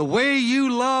the way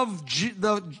you love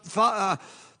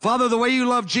Father, the way you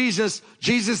love Jesus,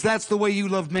 Jesus, that's the way you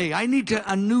love me. I need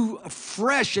a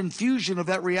fresh infusion of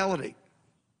that reality.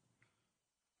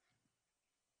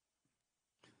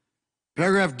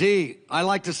 Paragraph D, I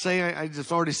like to say, I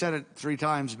just already said it 3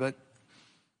 times, but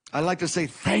I like to say,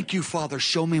 thank you, Father,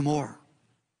 show me more.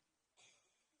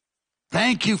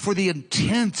 Thank you for the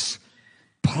intense,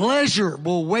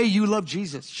 pleasurable way you love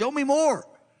Jesus. Show me more.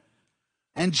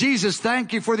 And Jesus,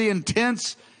 thank you for the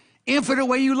intense, infinite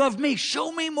way you love me.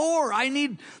 Show me more. I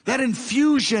need that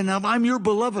infusion of I'm your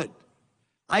beloved.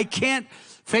 I can't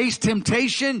face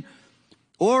temptation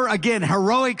or, again,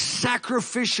 heroic,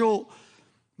 sacrificial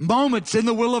moments in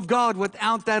the will of God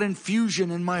without that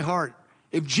infusion in my heart.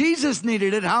 If Jesus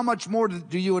needed it, how much more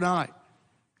do you and I?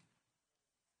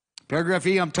 Paragraph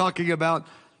E, I'm talking about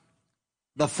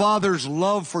the Father's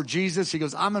love for Jesus. He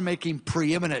goes, I'm going to make him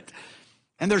preeminent.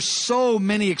 And there's so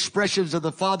many expressions of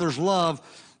the Father's love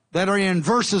that are in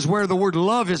verses where the word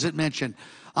love isn't mentioned.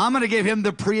 I'm going to give him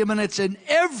the preeminence in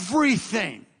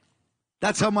everything.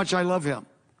 That's how much I love him.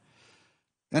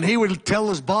 And he would tell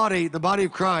his body, the body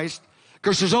of Christ,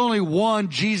 because there's only one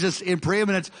Jesus in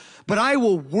preeminence, but I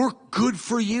will work good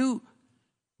for you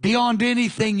beyond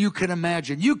anything you can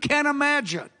imagine. You can't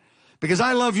imagine, because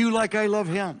I love you like I love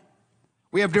him.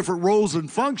 We have different roles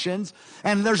and functions,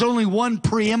 and there's only one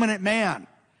preeminent man,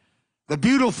 the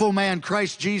beautiful man,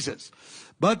 Christ Jesus.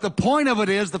 But the point of it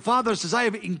is, the Father says, I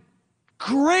have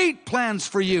great plans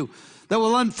for you that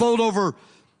will unfold over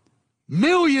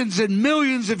millions and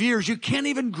millions of years. You can't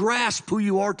even grasp who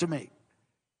you are to me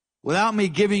without me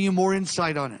giving you more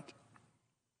insight on it.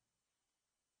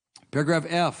 Paragraph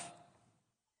F.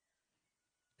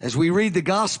 As we read the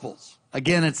Gospels,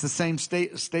 again, it's the same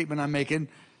statement I'm making.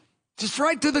 Just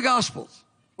right to the Gospels.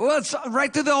 Well, it's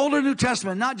right to the Old and New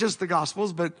Testament, not just the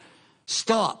Gospels, but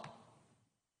stop.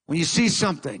 When you see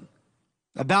something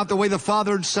about the way the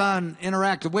Father and Son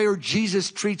interact, the way Jesus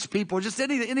treats people, just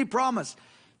any promise,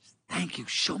 thank you,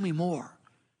 show me more.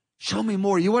 Show me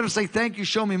more. You want to say thank you,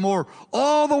 show me more,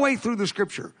 all the way through the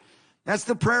Scripture. That's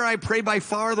the prayer I pray by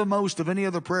far the most of any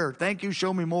other prayer. Thank you,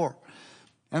 show me more.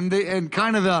 And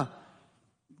kind of the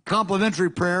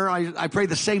complimentary prayer, I pray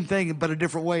the same thing, but a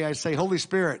different way. I say, Holy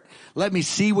Spirit, let me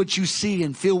see what you see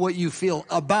and feel what you feel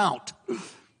about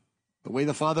the way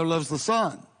the Father loves the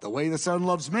Son, the way the Son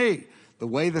loves me, the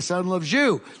way the Son loves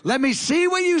you. Let me see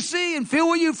what you see and feel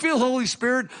what you feel, Holy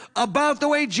Spirit, about the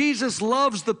way Jesus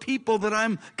loves the people that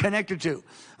I'm connected to,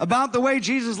 about the way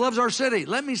Jesus loves our city.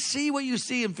 Let me see what you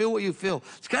see and feel what you feel.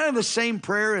 It's kind of the same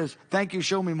prayer as thank you,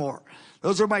 show me more.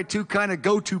 Those are my 2 kind of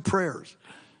go-to prayers.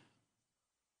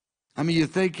 I mean, you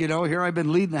think, here I've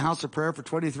been leading the house of prayer for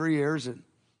 23 years, and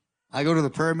I go to the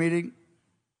prayer meeting,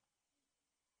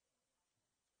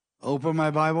 open my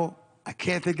Bible, I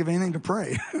can't think of anything to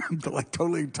pray. I'm like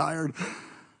totally tired.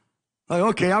 Like,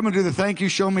 okay, I'm going to do the thank you,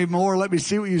 show me more, let me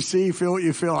see what you see, feel what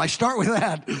you feel. I start with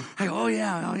that. I go, oh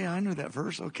yeah, I knew that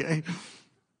verse, okay.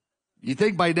 You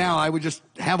think by now I would just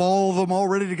have all of them all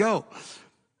ready to go.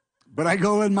 But I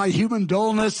go in my human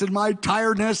dullness and my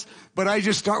tiredness, but I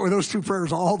just start with those two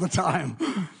prayers all the time.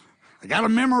 I got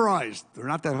them memorized. They're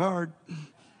not that hard.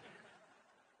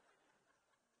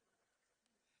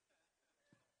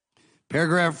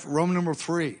 Paragraph Roman number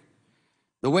 3.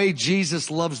 The way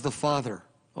Jesus loves the Father.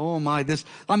 Oh my, this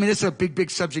is a big, big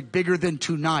subject, bigger than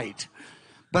tonight.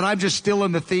 But I'm just still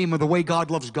in the theme of the way God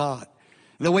loves God.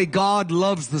 The way God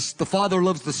loves the Father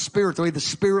loves the Spirit. The way the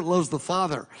Spirit loves the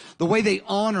Father. The way they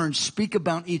honor and speak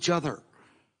about each other.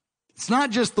 It's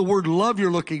not just the word love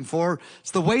you're looking for.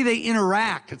 It's the way they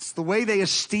interact. It's the way they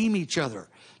esteem each other.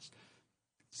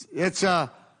 It's the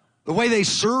way they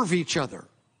serve each other.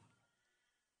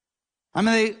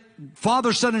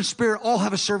 Father, Son, and Spirit all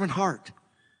have a servant heart.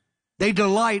 They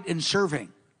delight in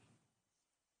serving.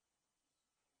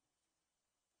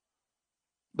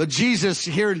 But Jesus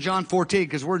here in John 14,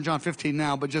 because we're in John 15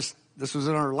 now, but just this was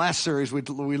in our last series, we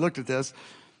looked at this.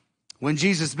 When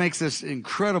Jesus makes this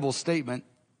incredible statement,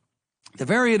 at the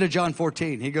very end of John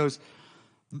 14, he goes,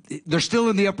 they're still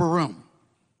in the upper room.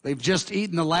 They've just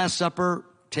eaten the Last Supper,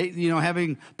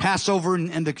 having Passover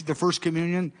and the first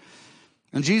communion.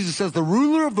 And Jesus says, the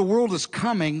ruler of the world is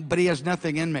coming, but he has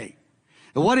nothing in me.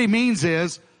 And what he means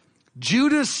is,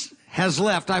 Judas has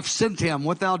left. I've sent him.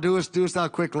 What thou doest thou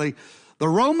quickly. The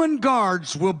Roman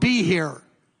guards will be here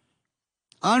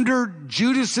under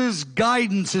Judas's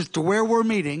guidance as to where we're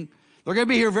meeting. They're going to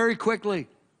be here very quickly.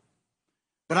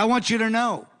 But I want you to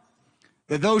know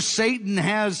that though Satan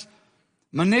has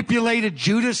manipulated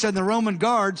Judas and the Roman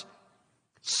guards,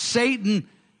 Satan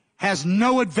has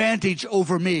no advantage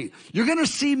over me. You're going to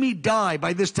see me die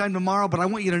by this time tomorrow, but I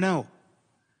want you to know,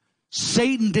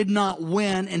 Satan did not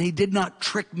win and he did not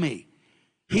trick me.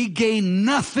 He gained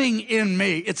nothing in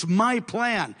me. It's my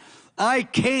plan. I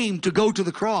came to go to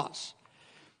the cross.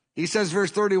 He says,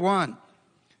 verse 31,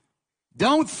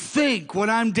 don't think when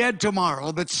I'm dead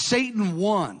tomorrow that Satan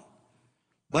won,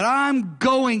 but I'm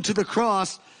going to the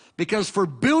cross because for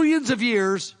billions of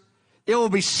years, it will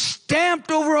be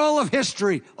stamped over all of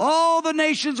history. All the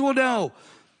nations will know.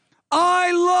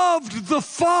 I loved the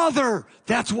Father.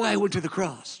 That's why I went to the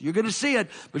cross. You're going to see it,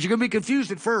 but you're going to be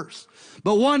confused at first.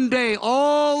 But one day,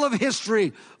 all of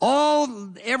history,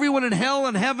 everyone in hell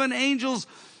and heaven, angels,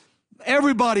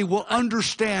 everybody will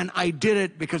understand I did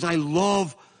it because I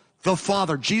love the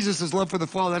Father. Jesus' love for the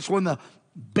Father, that's one of the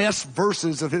best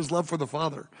verses of his love for the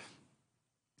Father.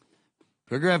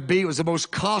 Paragraph B was the most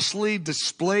costly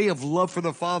display of love for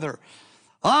the Father.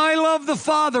 I love the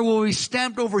Father will be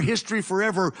stamped over history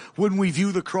forever when we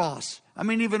view the cross.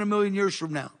 Even a million years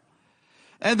from now.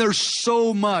 And there's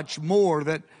so much more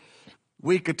that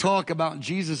we could talk about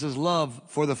Jesus' love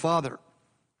for the Father.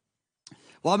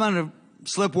 Well, I'm going to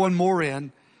slip one more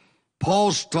in.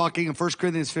 Paul's talking in 1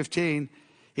 Corinthians 15.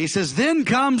 He says, then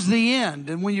comes the end.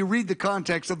 And when you read the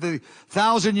context of the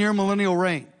 1,000-year millennial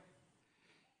reign,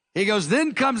 he goes,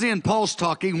 then comes the end. Paul's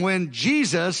talking when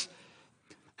Jesus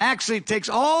actually takes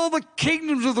all the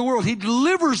kingdoms of the world. He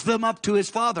delivers them up to his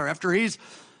Father after he's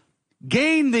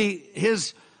gained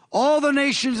all the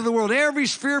nations of the world. Every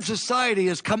sphere of society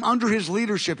has come under his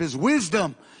leadership, his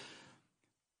wisdom,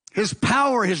 his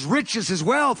power, his riches, his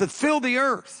wealth that filled the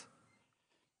earth.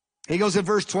 He goes in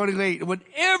verse 28, when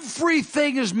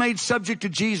everything is made subject to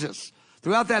Jesus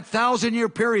throughout that 1,000-year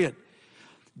period,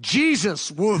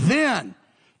 Jesus will then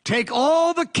take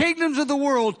all the kingdoms of the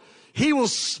world. He will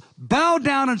bow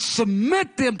down and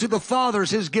submit them to the Father as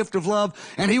his gift of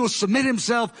love. And he will submit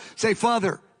himself, say,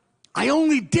 Father, I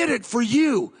only did it for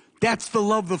you. That's the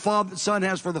love the Son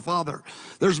has for the Father.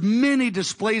 There's many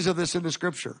displays of this in the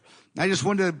Scripture. I just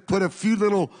wanted to put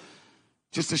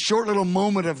just a short little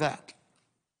moment of that.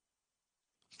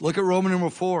 Look at Roman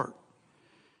number 4.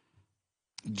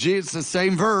 It's the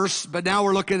same verse, but now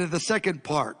we're looking at the second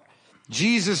part.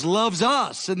 Jesus loves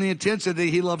us in the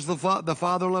intensity he loves the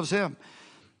Father loves him.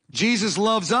 Jesus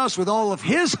loves us with all of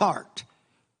his heart,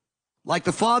 like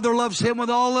the Father loves him with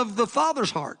all of the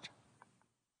Father's heart.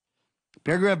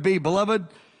 Paragraph B, beloved,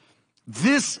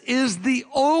 this is the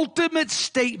ultimate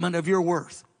statement of your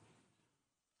worth.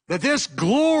 That this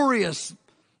glorious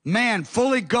man,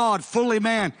 fully God, fully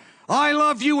man, I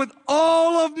love you with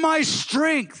all of my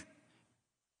strength,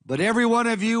 but every one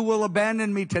of you will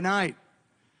abandon me tonight.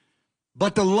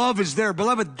 But the love is there.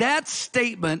 Beloved, that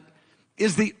statement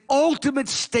is the ultimate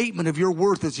statement of your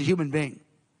worth as a human being.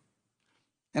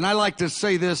 And I like to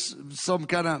say this, some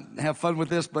kind of have fun with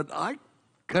this, but I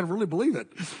kind of really believe it.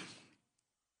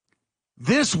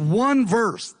 This one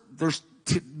verse, there's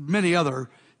many other,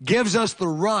 gives us the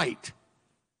right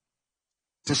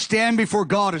to stand before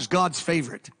God as God's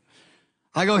favorite.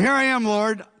 I go, here I am,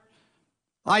 Lord.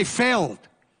 I failed.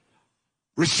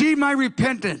 Receive my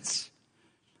repentance.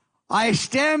 I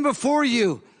stand before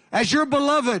you as your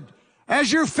beloved,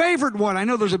 as your favorite one. I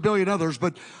know there's a billion others,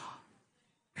 but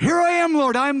here I am,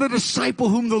 Lord. I am the disciple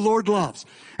whom the Lord loves.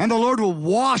 And the Lord will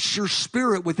wash your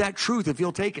spirit with that truth if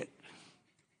you'll take it.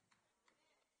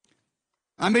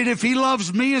 I mean, if he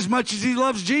loves me as much as he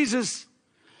loves Jesus,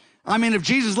 I mean, if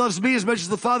Jesus loves me as much as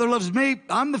the Father loves me,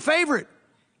 I'm the favorite.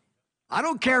 I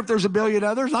don't care if there's a billion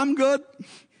others. I'm good.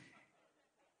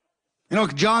 You know,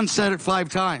 John said it 5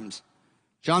 times.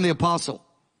 John the Apostle,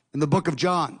 in the book of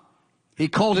John, he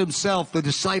called himself the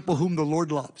disciple whom the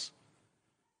Lord loves.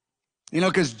 You know,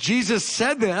 because Jesus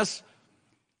said this.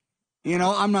 You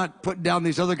know, I'm not putting down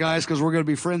these other guys because we're going to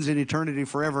be friends in eternity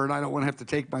forever, and I don't want to have to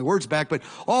take my words back. But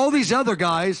all these other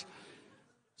guys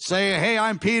say, hey,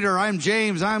 I'm Peter, I'm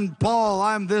James, I'm Paul,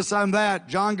 I'm this, I'm that.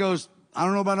 John goes, I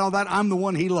don't know about all that. I'm the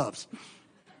one he loves.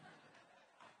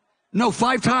 No,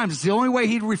 5 times. It's the only way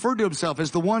he referred to himself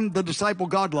as the disciple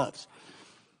God loves.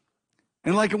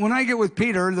 And like when I get with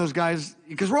Peter and those guys,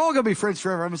 because we're all going to be friends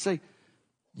forever, I'm going to say,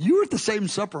 you were at the same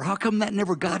supper. How come that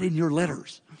never got in your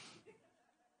letters?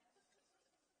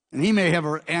 And he may have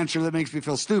an answer that makes me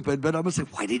feel stupid, but I'm going to say,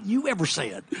 why didn't you ever say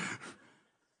it?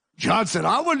 John said,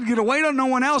 I wouldn't get to wait on no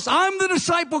one else. I'm the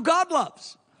disciple God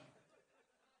loves.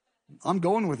 I'm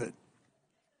going with it.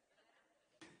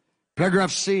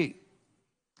 Paragraph C,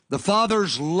 the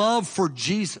Father's love for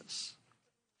Jesus.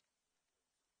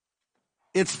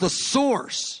 It's the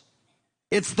source.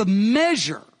 It's the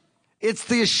measure. It's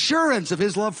the assurance of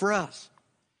his love for us.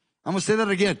 I'm going to say that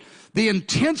again. The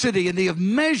intensity and the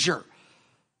measure.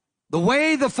 The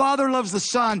way the Father loves the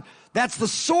Son, that's the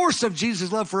source of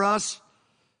Jesus' love for us.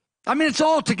 I mean, it's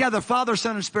all together, Father,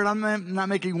 Son, and Spirit. I'm not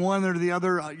making one or the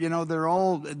other. You know, they're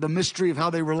all the mystery of how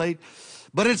they relate.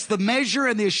 But it's the measure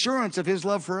and the assurance of his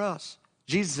love for us.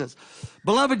 Jesus says,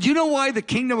 beloved, you know why the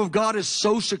kingdom of God is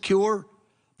so secure?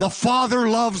 The Father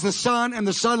loves the Son, and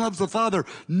the Son loves the Father.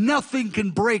 Nothing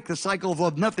can break the cycle of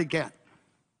love. Nothing can.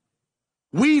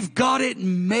 We've got it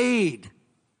made.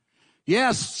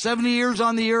 Yes, 70 years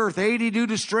on the earth, 80 due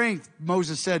to strength,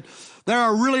 Moses said. There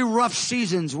are really rough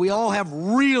seasons. We all have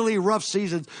really rough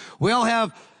seasons. We all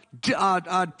have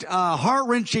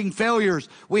heart-wrenching failures.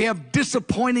 We have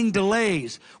disappointing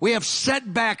delays. We have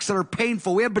setbacks that are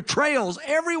painful. We have betrayals.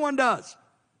 Everyone does.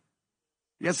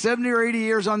 You got 70 or 80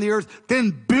 years on the earth,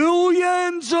 then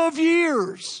billions of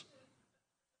years.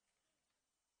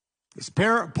 It's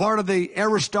part of the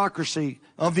aristocracy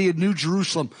of the New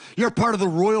Jerusalem. You're part of the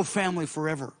royal family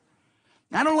forever.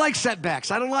 I don't like setbacks.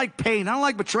 I don't like pain. I don't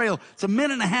like betrayal. It's a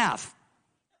minute and a half.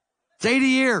 It's 80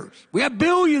 years. We have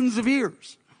billions of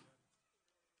years.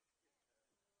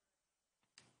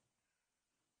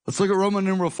 Let's look at Roman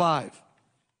numeral 5.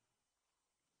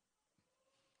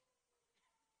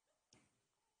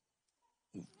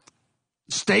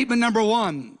 Statement number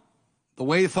 1, the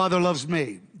way the Father loves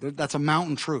me. That's a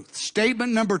mountain truth.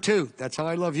 Statement number 2, that's how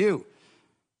I love you.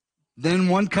 Then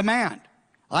one command.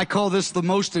 I call this the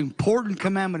most important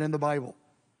commandment in the Bible.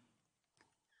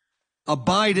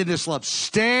 Abide in this love.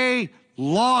 Stay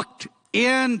locked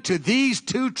into these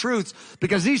 2 truths,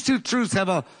 because these 2 truths have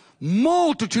a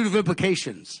multitude of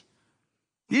implications.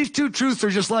 These 2 truths are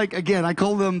just like, again, I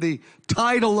call them the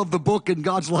title of the book in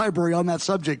God's library on that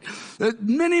subject.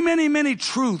 Many, many, many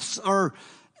truths are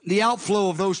the outflow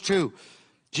of those 2.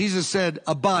 Jesus said,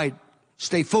 abide,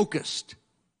 stay focused.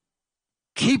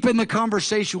 Keep in the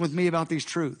conversation with me about these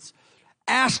truths.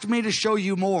 Ask me to show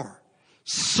you more.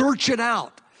 Search it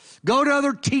out. Go to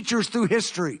other teachers through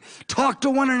history. Talk to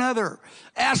one another.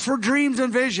 Ask for dreams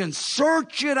and visions.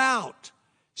 Search it out.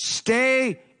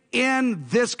 Stay in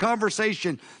this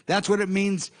conversation. That's what it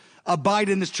means, abide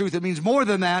in this truth. It means more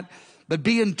than that, but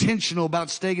be intentional about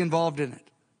staying involved in it.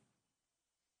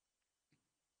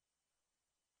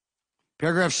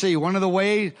 Paragraph C, one of the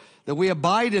ways that we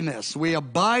abide in this, we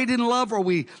abide in love, or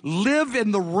we live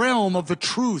in the realm of the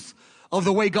truth of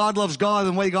the way God loves God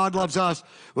and the way God loves us.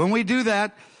 When we do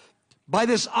that, by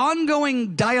this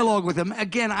ongoing dialogue with him,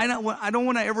 again, I don't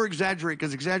want to ever exaggerate,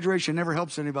 because exaggeration never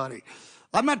helps anybody.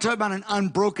 I'm not talking about an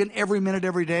unbroken every minute,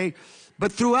 every day,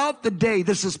 but throughout the day,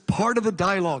 this is part of the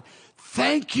dialogue.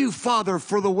 Thank you, Father,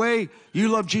 for the way you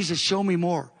love Jesus. Show me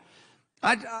more.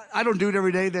 I don't do it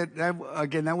every day.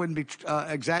 Again, that wouldn't be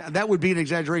that would be an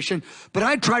exaggeration. But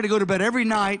I try to go to bed every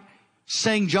night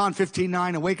saying John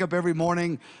 15:9 and wake up every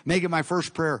morning, make it my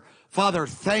first prayer. Father,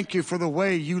 thank you for the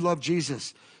way you love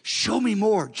Jesus. Show me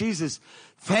more. Jesus,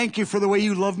 thank you for the way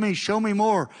you love me. Show me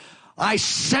more. I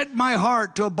set my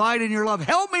heart to abide in your love.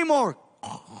 Help me more.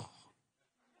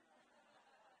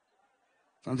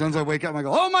 Sometimes I wake up and I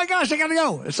go, oh my gosh, I got to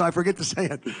go. And so I forget to say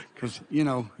it because,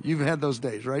 you've had those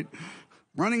days, right?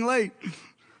 Running late.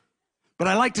 But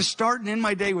I like to start and end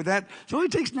my day with that. It only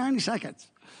takes 90 seconds.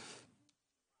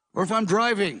 Or if I'm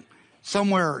driving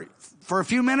somewhere for a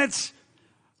few minutes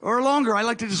or longer, I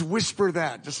like to just whisper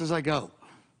that just as I go.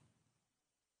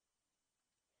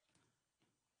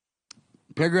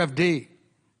 Paragraph D,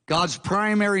 God's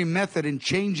primary method in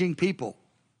changing people.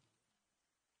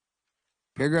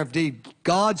 Paragraph D,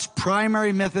 God's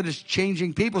primary method is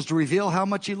changing people is to reveal how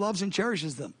much he loves and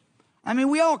cherishes them. I mean,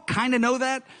 we all kind of know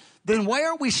that. Then why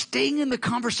aren't we staying in the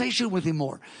conversation with him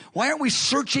more? Why aren't we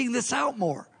searching this out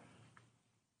more?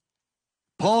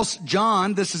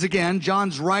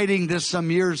 John's writing this some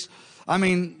years.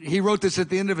 He wrote this at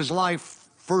the end of his life.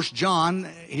 1 John,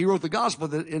 he wrote the gospel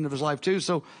at the end of his life too.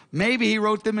 So maybe he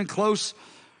wrote them in close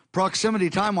proximity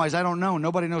time-wise. I don't know.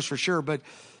 Nobody knows for sure. But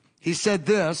he said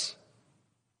this,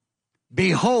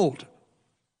 behold,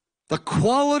 the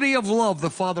quality of love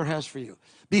the Father has for you.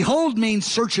 Behold means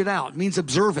search it out, means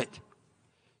observe it,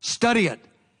 study it.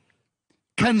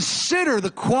 Consider the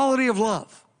quality of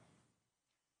love.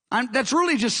 That's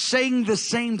really just saying the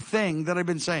same thing that I've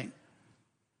been saying.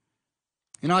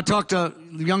 I talk to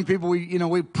young people,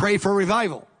 we pray for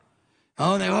revival.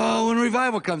 When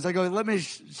revival comes, I go, let me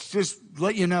just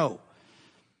let you know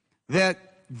that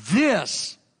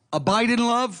this, abide in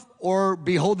love or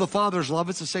behold the Father's love,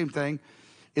 it's the same thing,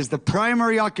 is the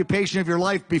primary occupation of your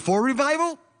life before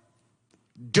revival,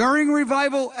 during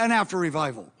revival, and after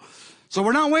revival. So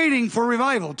we're not waiting for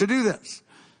revival to do this.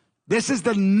 This is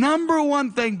the number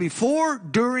one thing before,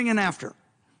 during, and after.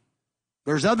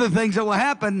 There's other things that will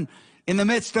happen in the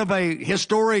midst of a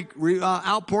historic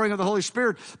outpouring of the Holy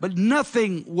Spirit, but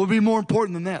nothing will be more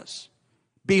important than this.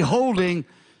 Beholding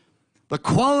the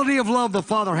quality of love the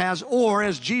Father has, or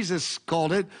as Jesus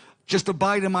called it, just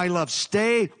abide in my love.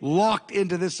 Stay locked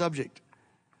into this subject.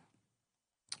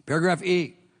 Paragraph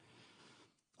E.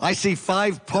 I see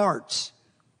 5 parts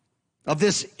of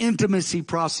this intimacy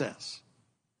process.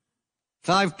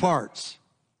 5 parts.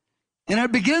 And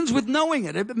it begins with knowing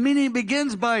it. Meaning it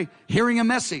begins by hearing a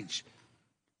message,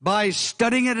 by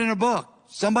studying it in a book.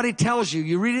 Somebody tells you,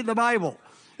 you read it in the Bible.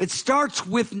 It starts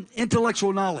with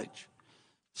intellectual knowledge.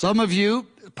 Some of you,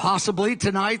 possibly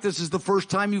tonight, this is the first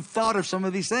time you've thought of some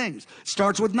of these things. It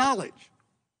starts with knowledge.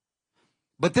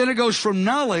 But then it goes from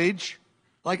knowledge,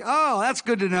 like, oh, that's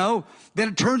good to know. Then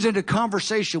it turns into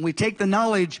conversation. We take the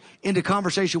knowledge into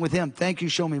conversation with him. Thank you,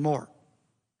 show me more.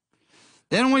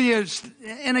 Then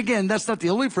and again, that's not the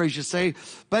only phrase you say,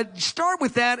 but start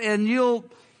with that and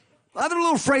other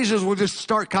little phrases will just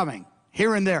start coming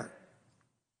here and there.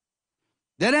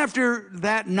 Then after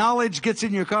that knowledge gets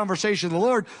in your conversation with the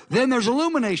Lord, then there's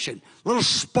illumination. Little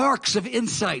sparks of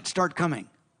insight start coming.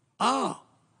 Oh,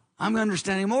 I'm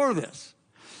understanding more of this.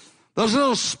 Those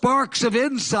little sparks of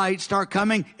insight start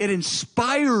coming. It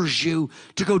inspires you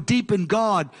to go deep in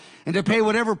God and to pay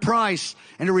whatever price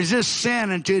and to resist sin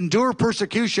and to endure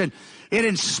persecution. It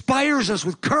inspires us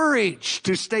with courage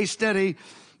to stay steady.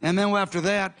 And then after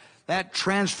that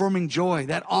transforming joy,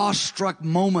 that awestruck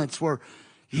moments where,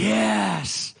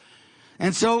 yes.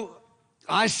 And so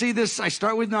I see this, I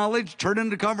start with knowledge, turn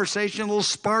into conversation, little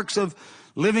sparks of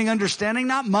living understanding.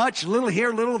 Not much, little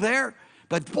here, little there.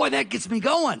 But boy, that gets me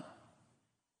going.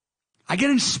 I get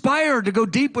inspired to go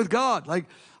deep with God. Like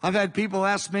I've had people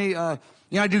ask me, I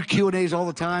do Q&As all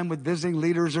the time with visiting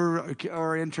leaders or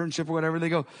internship or whatever. They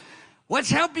go, what's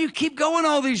helped you keep going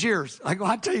all these years? I go,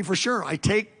 I'll tell you for sure. I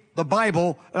take the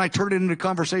Bible and I turn it into a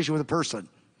conversation with a person.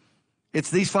 It's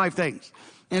these 5 things.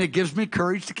 And it gives me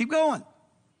courage to keep going.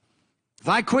 If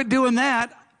I quit doing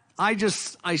that, I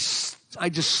just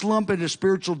slump into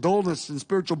spiritual dullness and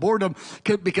spiritual boredom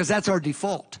because that's our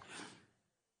default.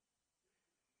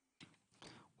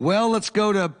 Well, let's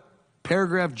go to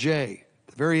paragraph J,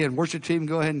 the very end. Worship team,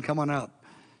 go ahead and come on up.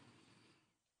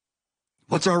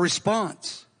 What's our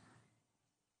response?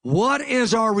 What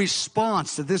is our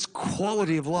response to this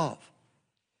quality of love?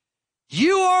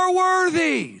 You are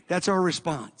worthy. That's our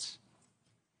response.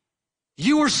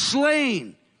 You were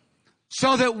slain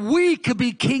so that we could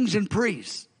be kings and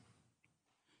priests.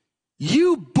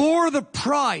 You bore the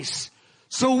price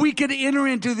so we could enter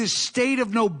into this state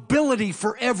of nobility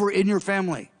forever in your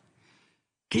family.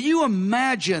 Can you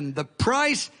imagine the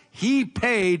price he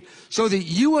paid so that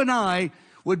you and I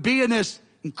would be in this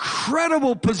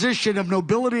incredible position of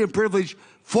nobility and privilege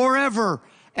forever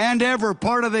and ever,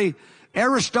 part of the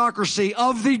aristocracy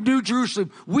of the New Jerusalem?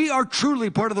 We are truly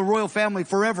part of the royal family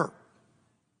forever.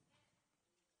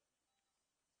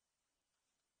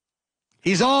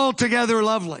 He's altogether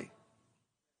lovely,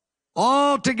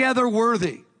 altogether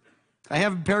worthy. I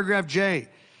have in paragraph J.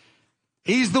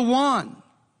 He's the one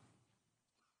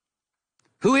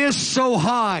who is so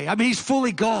high. I mean, he's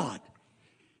fully God.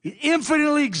 He's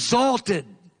infinitely exalted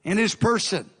in his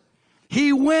person.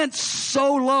 He went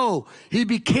so low. He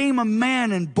became a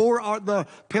man and bore the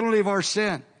penalty of our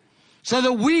sin so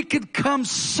that we could come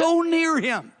so near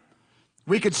him.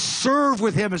 We could serve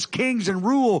with him as kings and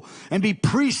rule and be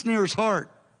priests near his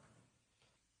heart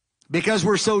because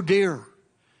we're so dear.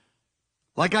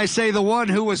 Like I say, the one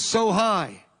who was so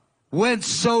high went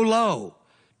so low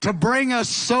to bring us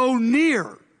so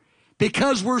near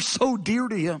because we're so dear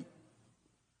to him.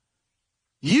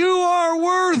 You are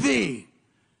worthy.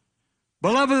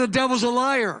 Beloved, the devil's a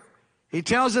liar. He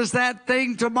tells us that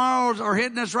thing tomorrow or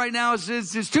hitting us right now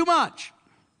is too much.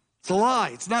 It's a lie.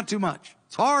 It's not too much.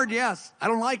 It's hard, yes. I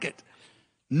don't like it.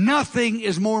 Nothing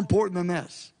is more important than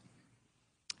this.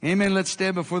 Amen. Let's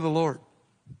stand before the Lord.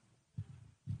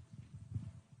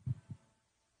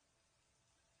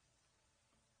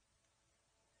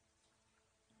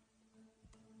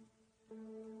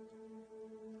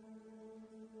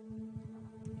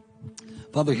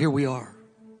 Father, here we are.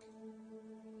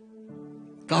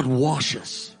 God, wash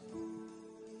us.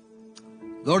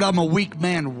 Lord, I'm a weak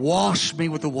man. Wash me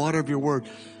with the water of your word.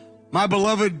 My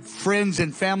beloved friends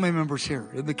and family members here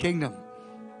in the kingdom.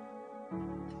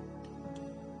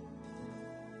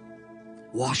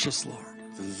 Wash us, Lord.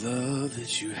 The love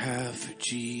that you have for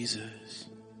Jesus,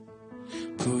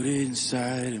 put it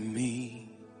inside of me.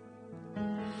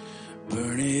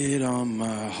 Burn it on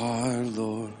my heart,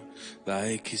 Lord,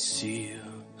 like a seal,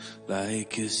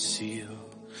 like a seal.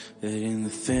 That in the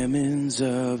famines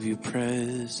of your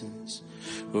presence,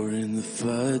 or in the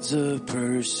floods of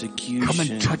persecution, come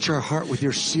and touch our heart with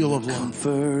your seal of love.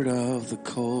 Comfort of the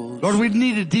cold. Lord, we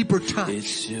need a deeper touch. It's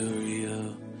still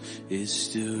real. It's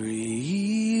still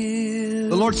real.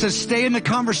 The Lord says, stay in the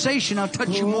conversation. I'll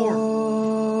touch you more.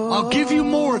 I'll give you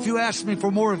more if you ask me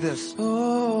for more of this.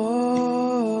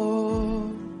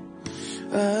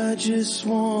 I just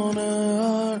want a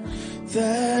heart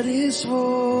that is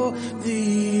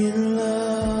fully in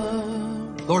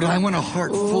love. Lord, I want a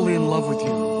heart fully in love with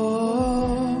you.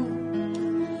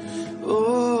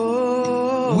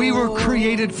 We were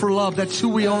created for love. That's who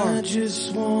we are. I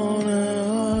just want a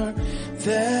heart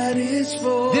that is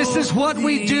fully. This is what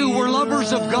we do. We're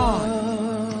lovers of God.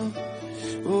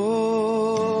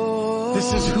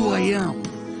 This is who I am.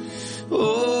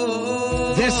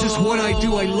 This is what I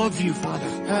do. I love you, Father.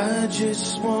 I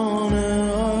just want a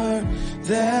heart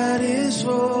that is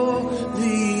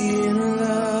fully in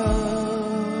love.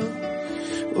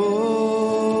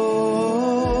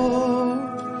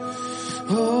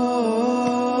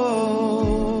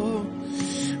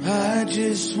 I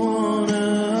just want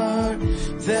a heart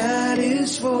that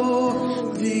is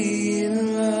fully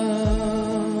in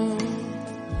love.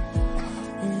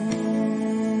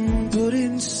 Put it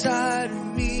inside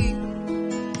of me.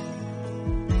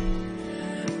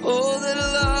 Oh, the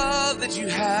love that you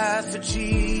have for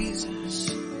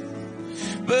Jesus.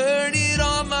 Burn it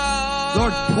on my heart.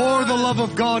 Lord, pour the love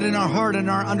of God in our heart and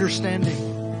our understanding.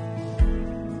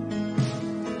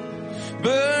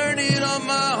 Burn it on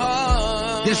my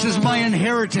heart. This is my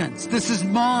inheritance. This is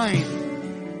mine.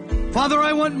 Father,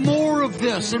 I want more of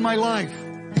this in my life.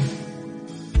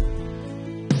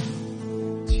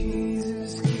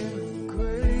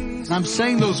 And I'm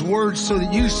saying those words so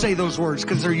that you say those words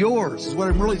because they're yours, is what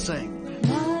I'm really saying.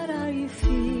 What are you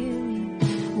feeling?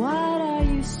 What are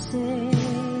you saying?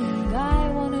 I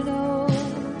want to know.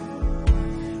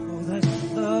 Oh, that's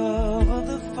the love of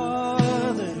the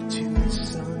Father to the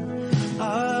Son.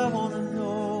 I want to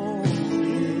know.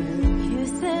 You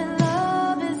said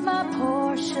love is my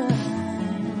portion.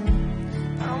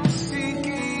 I'm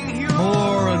seeking your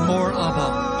More and more, Abba.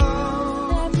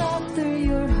 And love through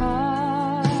your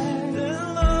heart.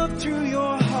 love through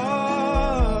your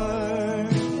heart.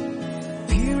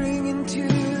 Peering into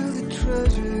the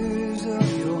treasures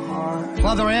of your heart.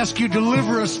 Father, I ask you,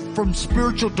 deliver us from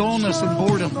spiritual dullness and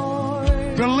boredom.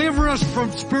 Deliver us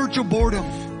from spiritual boredom.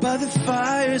 By the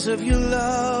fires of your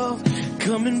love,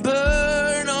 come and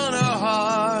burn on our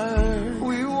heart.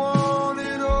 We want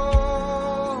it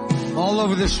all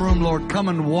over this room, Lord. Come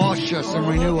and wash us and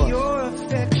renew us. Your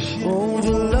affection. Oh,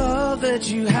 the love that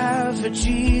you have for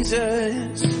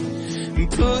Jesus,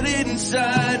 and put it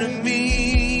inside of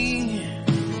me,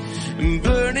 and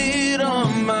burn it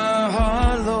on my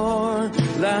heart, Lord,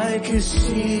 like a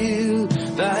seal,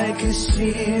 like a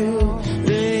seal.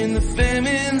 In the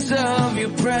famines of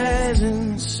your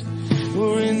presence,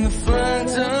 or in the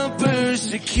floods of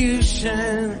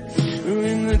persecution, or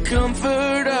in the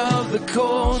comfort of the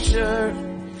culture,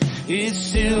 It's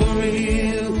still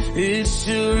real. It's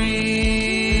still real.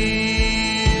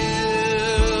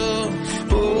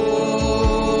 Oh,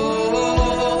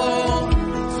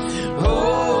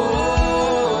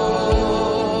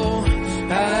 oh,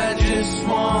 I just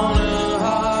want a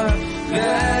heart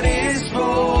that is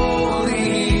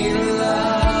fully in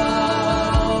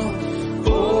love.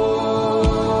 Oh,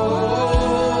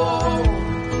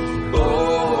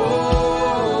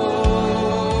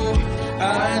 oh,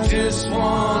 I just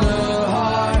want a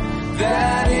heart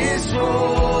that is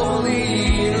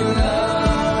fully in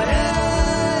love.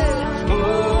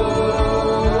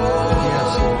 Oh,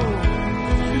 Yes.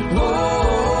 oh,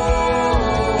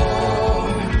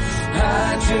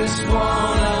 I just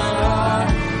want a heart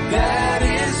that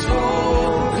is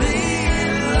fully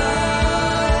in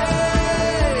love.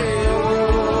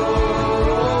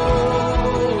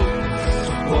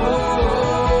 Oh,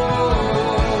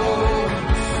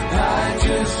 I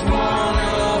just want a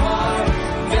heart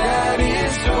that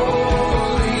is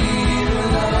fully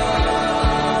in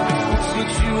love. It's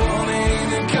what you wanted in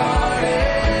the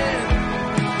garden.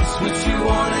 It's what you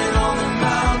wanted on the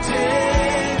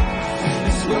mountain.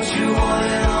 It's what you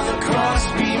wanted on the cross.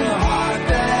 Be a heart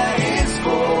that is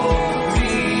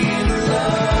fully in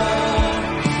love.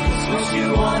 It's what you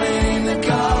wanted in the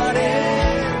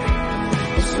garden.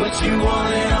 It's what you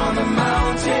wanted on the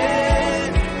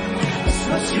mountain. It's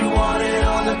what you wanted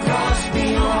on the cross.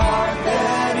 Be a heart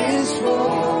that is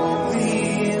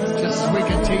fully in love. Just as we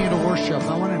continue to worship,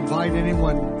 I want to invite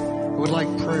anyone who would like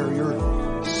prayer. You're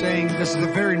saying this is a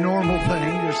very normal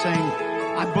thing. You're saying,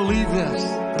 I believe this,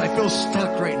 but I feel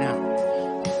stuck right now.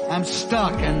 I'm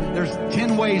stuck, and there's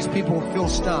 10 ways people feel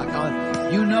stuck.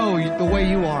 You know the way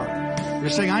you are. You're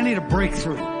saying, I need a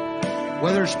breakthrough.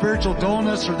 Whether it's spiritual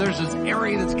dullness, or there's this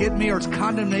area that's getting me, or it's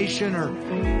condemnation, or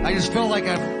I just feel like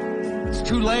it's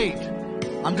too late.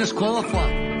 I'm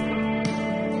disqualified.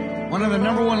 One of the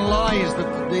number one lies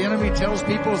that the enemy tells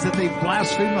people is that they've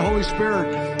blasphemed the Holy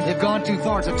Spirit. They've gone too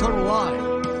far. It's a total lie.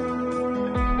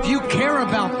 If you care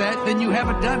about that, then you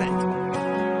haven't done it.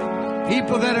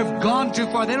 People that have gone too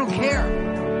far, they don't care.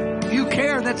 If you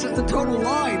care, that's just a total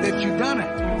lie that you've done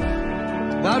it.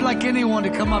 But I'd like anyone to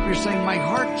come up here saying, my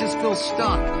heart just feels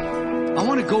stuck. I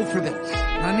want to go for this.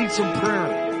 And I need some prayer.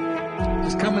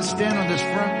 Just come and stand on this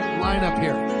front line up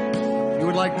here. You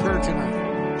would like prayer tonight.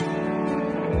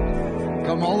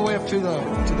 Come all the way up to the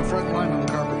front line on the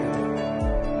carpet here.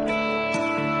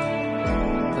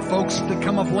 The folks that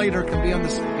come up later can be on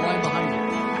this line behind you.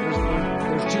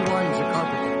 There's 2 lines of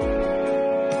carpet.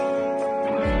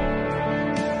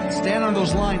 Stand on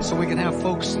those lines so we can have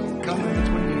folks come in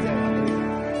between you.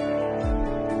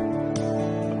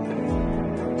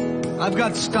 I've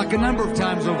got stuck a number of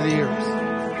times over the years.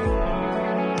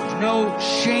 There's no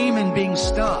shame in being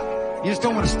stuck. You just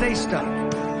don't want to stay stuck.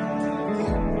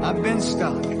 I've been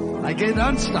stuck. I get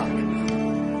unstuck.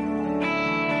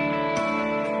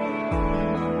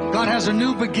 God has a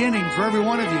new beginning for every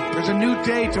one of you. There's a new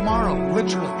day tomorrow,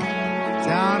 literally.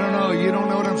 I don't know. You don't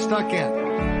know what I'm stuck at.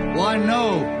 Well, I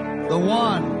know the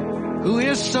one who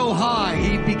is so high.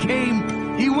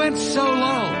 He went so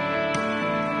low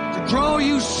to draw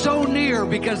you so near,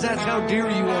 because that's how dear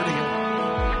you are to Him.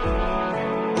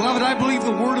 Beloved, I believe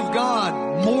the Word of God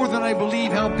more than I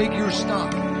believe how big you're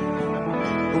stuck.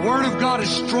 The Word of God is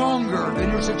stronger than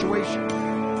your situation,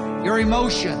 your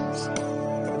emotions.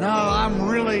 No,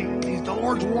 the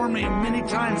Lord's warned me many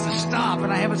times to stop,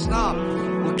 and I haven't stopped.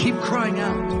 Well, keep crying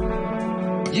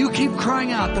out. You keep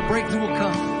crying out, the breakthrough will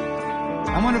come.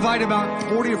 I'm going to invite about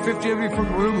 40 or 50 of you from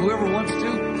the room, whoever wants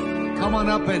to, come on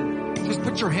up and just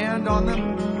put your hand on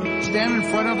them. Stand in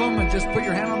front of them and just put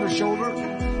your hand on their shoulder.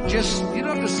 You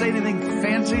don't have to say anything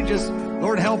fancy, just,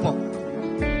 Lord, help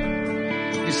them.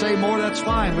 If you say more, that's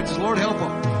fine, but just, Lord, help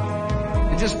them.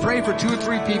 And just pray for 2 or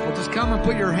 3 people. Just come and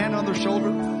put your hand on their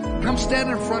shoulder. Come stand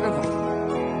in front of them.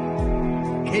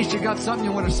 In case you got something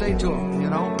you want to say to them, you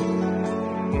know.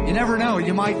 You never know.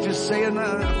 You might just say a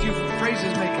few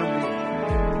phrases may come to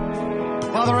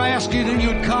you. Father, I ask you that you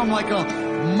would come like a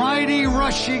mighty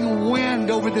rushing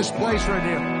wind over this place right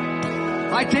here.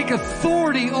 I take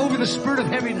authority over the spirit of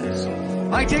heaviness.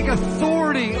 I take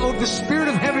authority over the spirit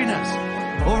of heaviness,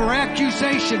 over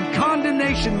accusation,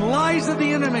 condemnation, lies of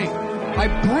the enemy. I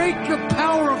break the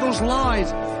power of those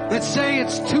lies that say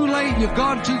it's too late, you've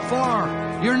gone too far,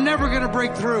 you're never going to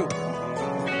break through.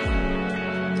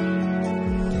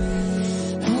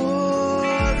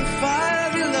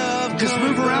 Just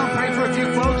move around, pray for a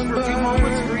few folks for a few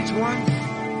moments for each one.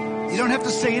 You don't have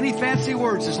to say any fancy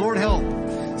words. Just, Lord, help.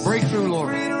 Breakthrough,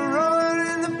 Lord.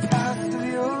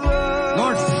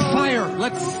 Lord, fire.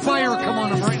 Let fire come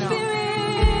on them right now.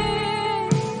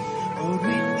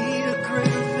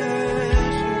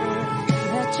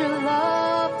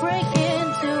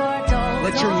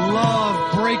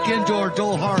 break into our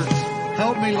dull hearts.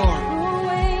 Help me, Lord.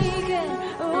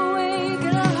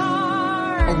 Awaken our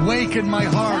hearts. Awaken my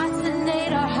heart.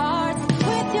 Fascinate our hearts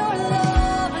with your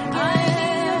love. I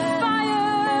am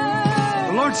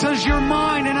fire. The Lord says, you're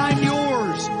mine and I'm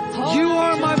yours. You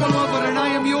are my beloved and I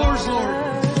am yours, Lord.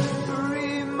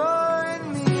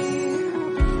 Remind me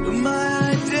of my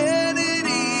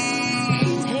identity.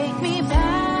 Take me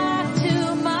back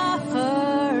to my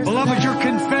first. Beloved, your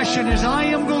confession is, I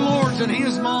am the Lord's and He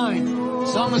is mine.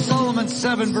 Song of Solomon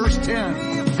 7 verse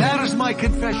 10. That is my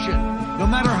confession. No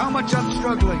matter how much I'm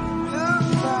struggling.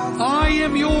 I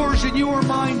am yours and you are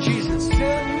mine, Jesus.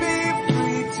 Set me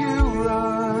free to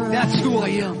run. That's who I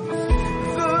am.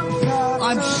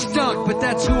 I'm stuck, but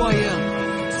that's who I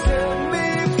am. Set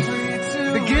me free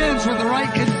to Begins with the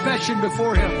right confession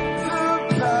before Him. the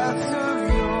path of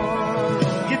your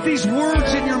Get these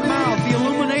words in your mouth. The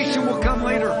illumination will come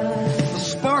later. The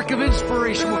spark of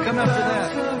inspiration will come after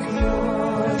that.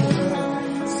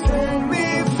 Set me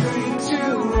free to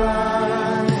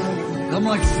run. Come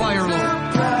like fire, Lord.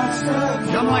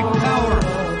 Come like power.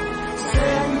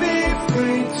 Set me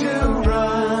free to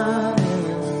run.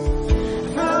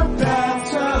 The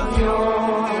path of your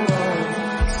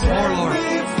More, Lord.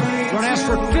 Lord, ask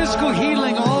for physical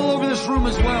healing all over this room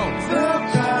as well.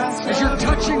 As you're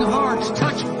touching hearts,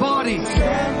 touch bodies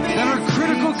that are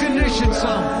critical condition,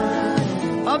 some.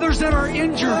 Others that are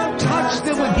injured, touch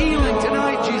them with healing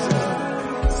tonight, Jesus.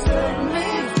 set me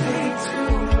free to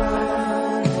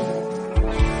run.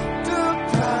 The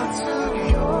path of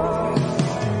yours.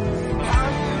 I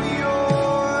am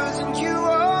yours and you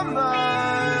are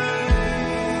mine.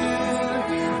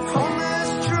 On this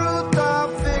truth I'll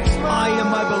fix my I am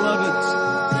my beloved's,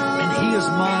 and He is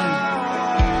mine.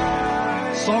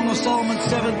 Song of Solomon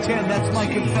 7:10, that's my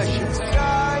confession.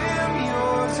 I am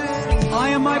yours and I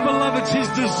am my beloved's, His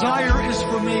desire is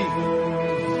for me.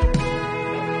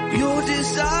 your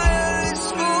desire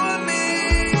is for me.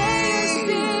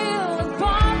 Feel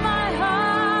upon my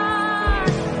heart.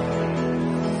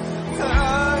 I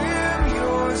am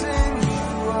yours and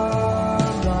you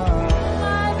are mine. I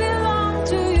belong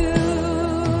to you.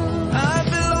 I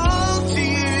belong to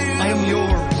you. I am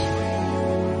yours.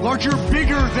 Lord, you're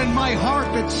bigger than my heart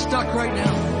that's stuck right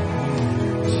now.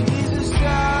 Jesus, I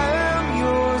am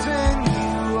yours and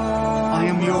you are. I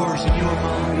am yours and you are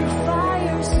mine.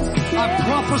 Fire sustain. I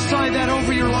prophesy that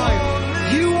over your life.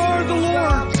 You are the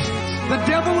Lord's. The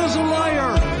devil is a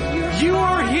liar. You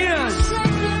are His,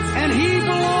 and He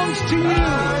belongs to you. I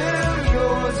am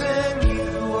yours and you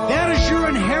are. That is your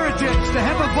inheritance, to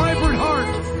have a vibrant heart.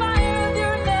 Fire of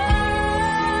your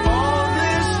love. On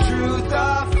this truth I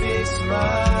fix my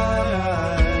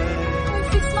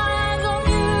eyes. Fix my eyes on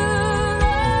you.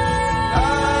 I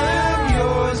am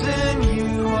yours and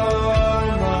you are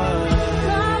mine.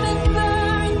 Come and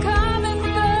burn, come and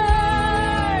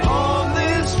burn. On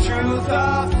this truth I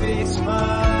fix my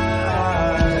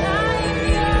eyes. I am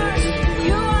yours,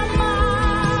 you are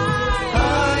mine. I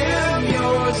am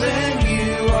yours and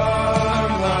you are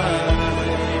mine.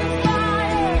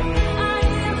 Fire, I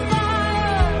am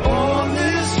fire. On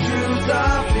this truth I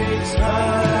fix my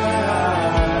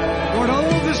eyes. Lord,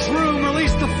 all this room,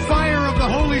 release the fire of the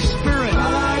Holy Spirit.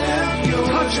 I am yours.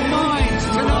 Touch minds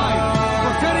tonight.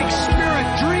 Prophetic spirit,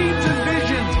 dreams and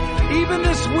visions. Even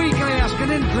this week, I ask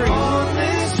an increase. On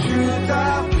this truth I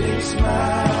fix my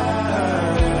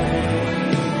eyes.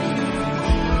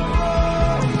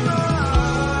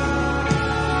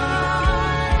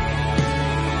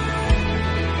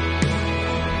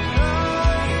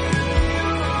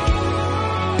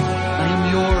 I am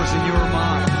yours and you are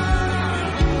mine.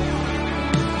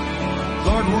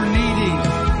 Lord, we're needy,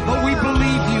 but we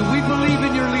believe you. We believe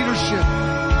in your leadership.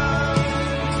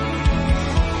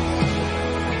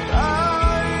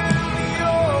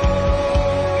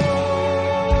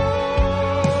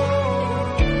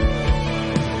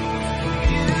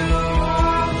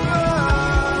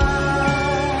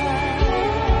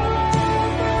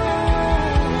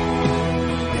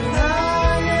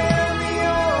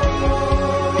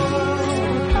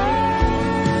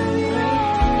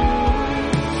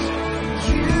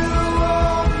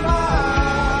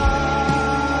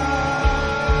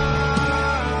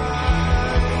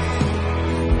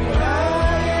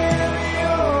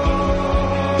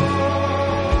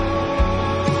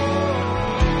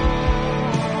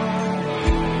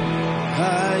 I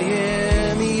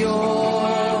am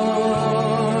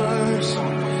yours.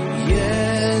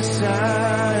 Yes,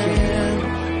 I am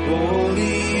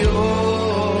wholly yours.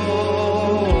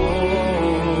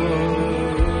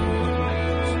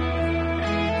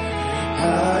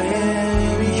 I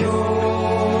am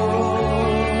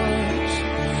yours.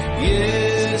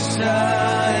 Yes,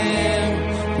 I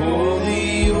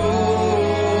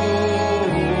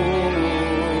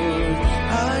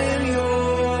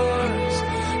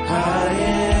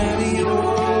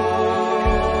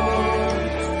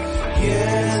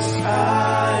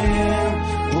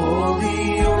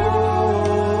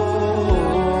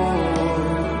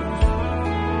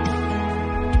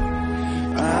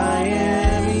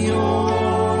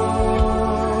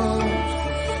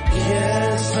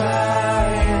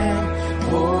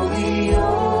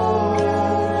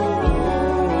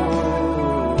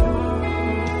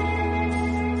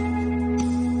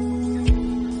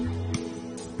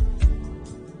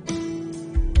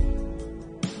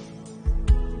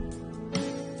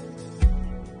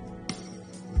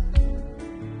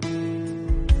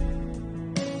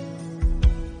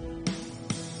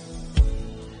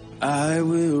I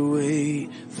will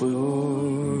wait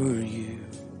for you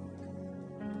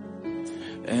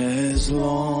as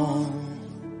long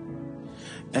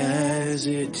as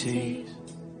it takes.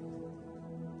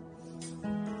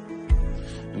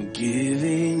 I'm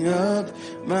giving up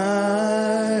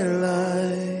my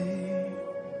life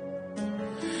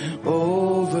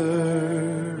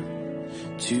over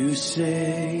to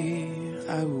say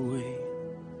I will wait.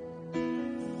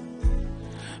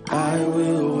 I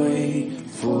will wait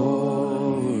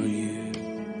for you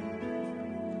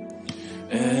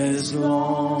as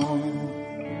long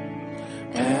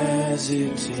as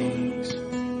it takes.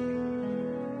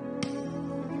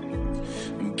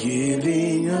 I'm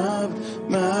giving up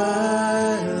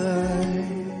my life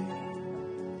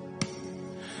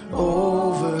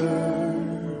over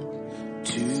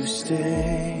to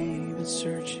stay. Been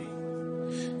searching.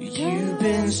 You've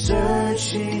been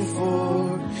searching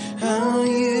for how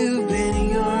you've been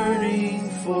yearning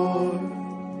for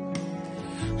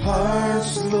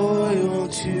hearts loyal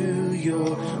to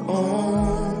your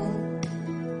own.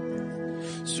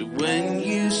 So when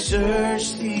you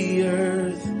search the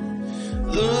earth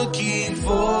looking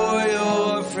for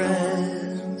your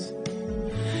friends,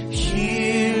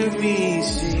 hear me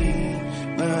sing,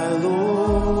 my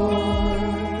Lord,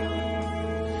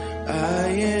 I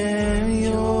am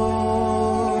yours.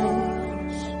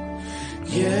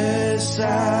 Yes,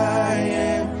 I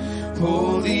am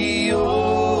wholly yours.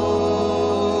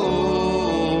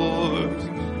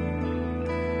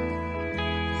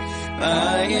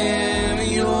 I am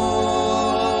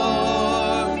yours.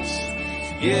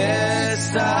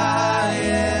 Yes, I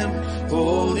am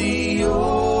wholly yours.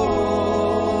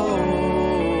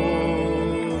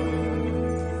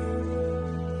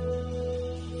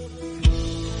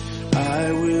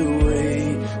 I will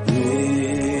wait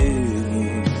with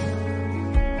you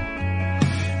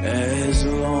as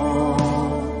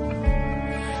long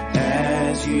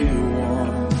as you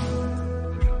want.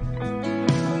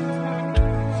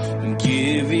 I'm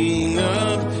giving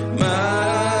up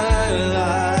my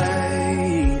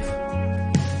life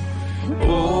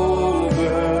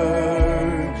over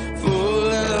for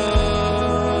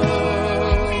love.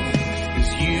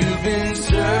 'Cause you've been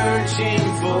searching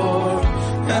for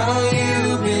how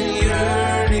you've been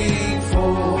yearning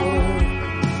for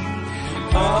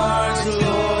hearts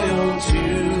loyal to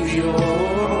your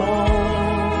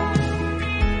own.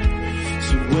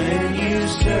 So when you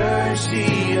search the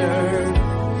earth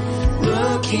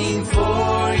looking for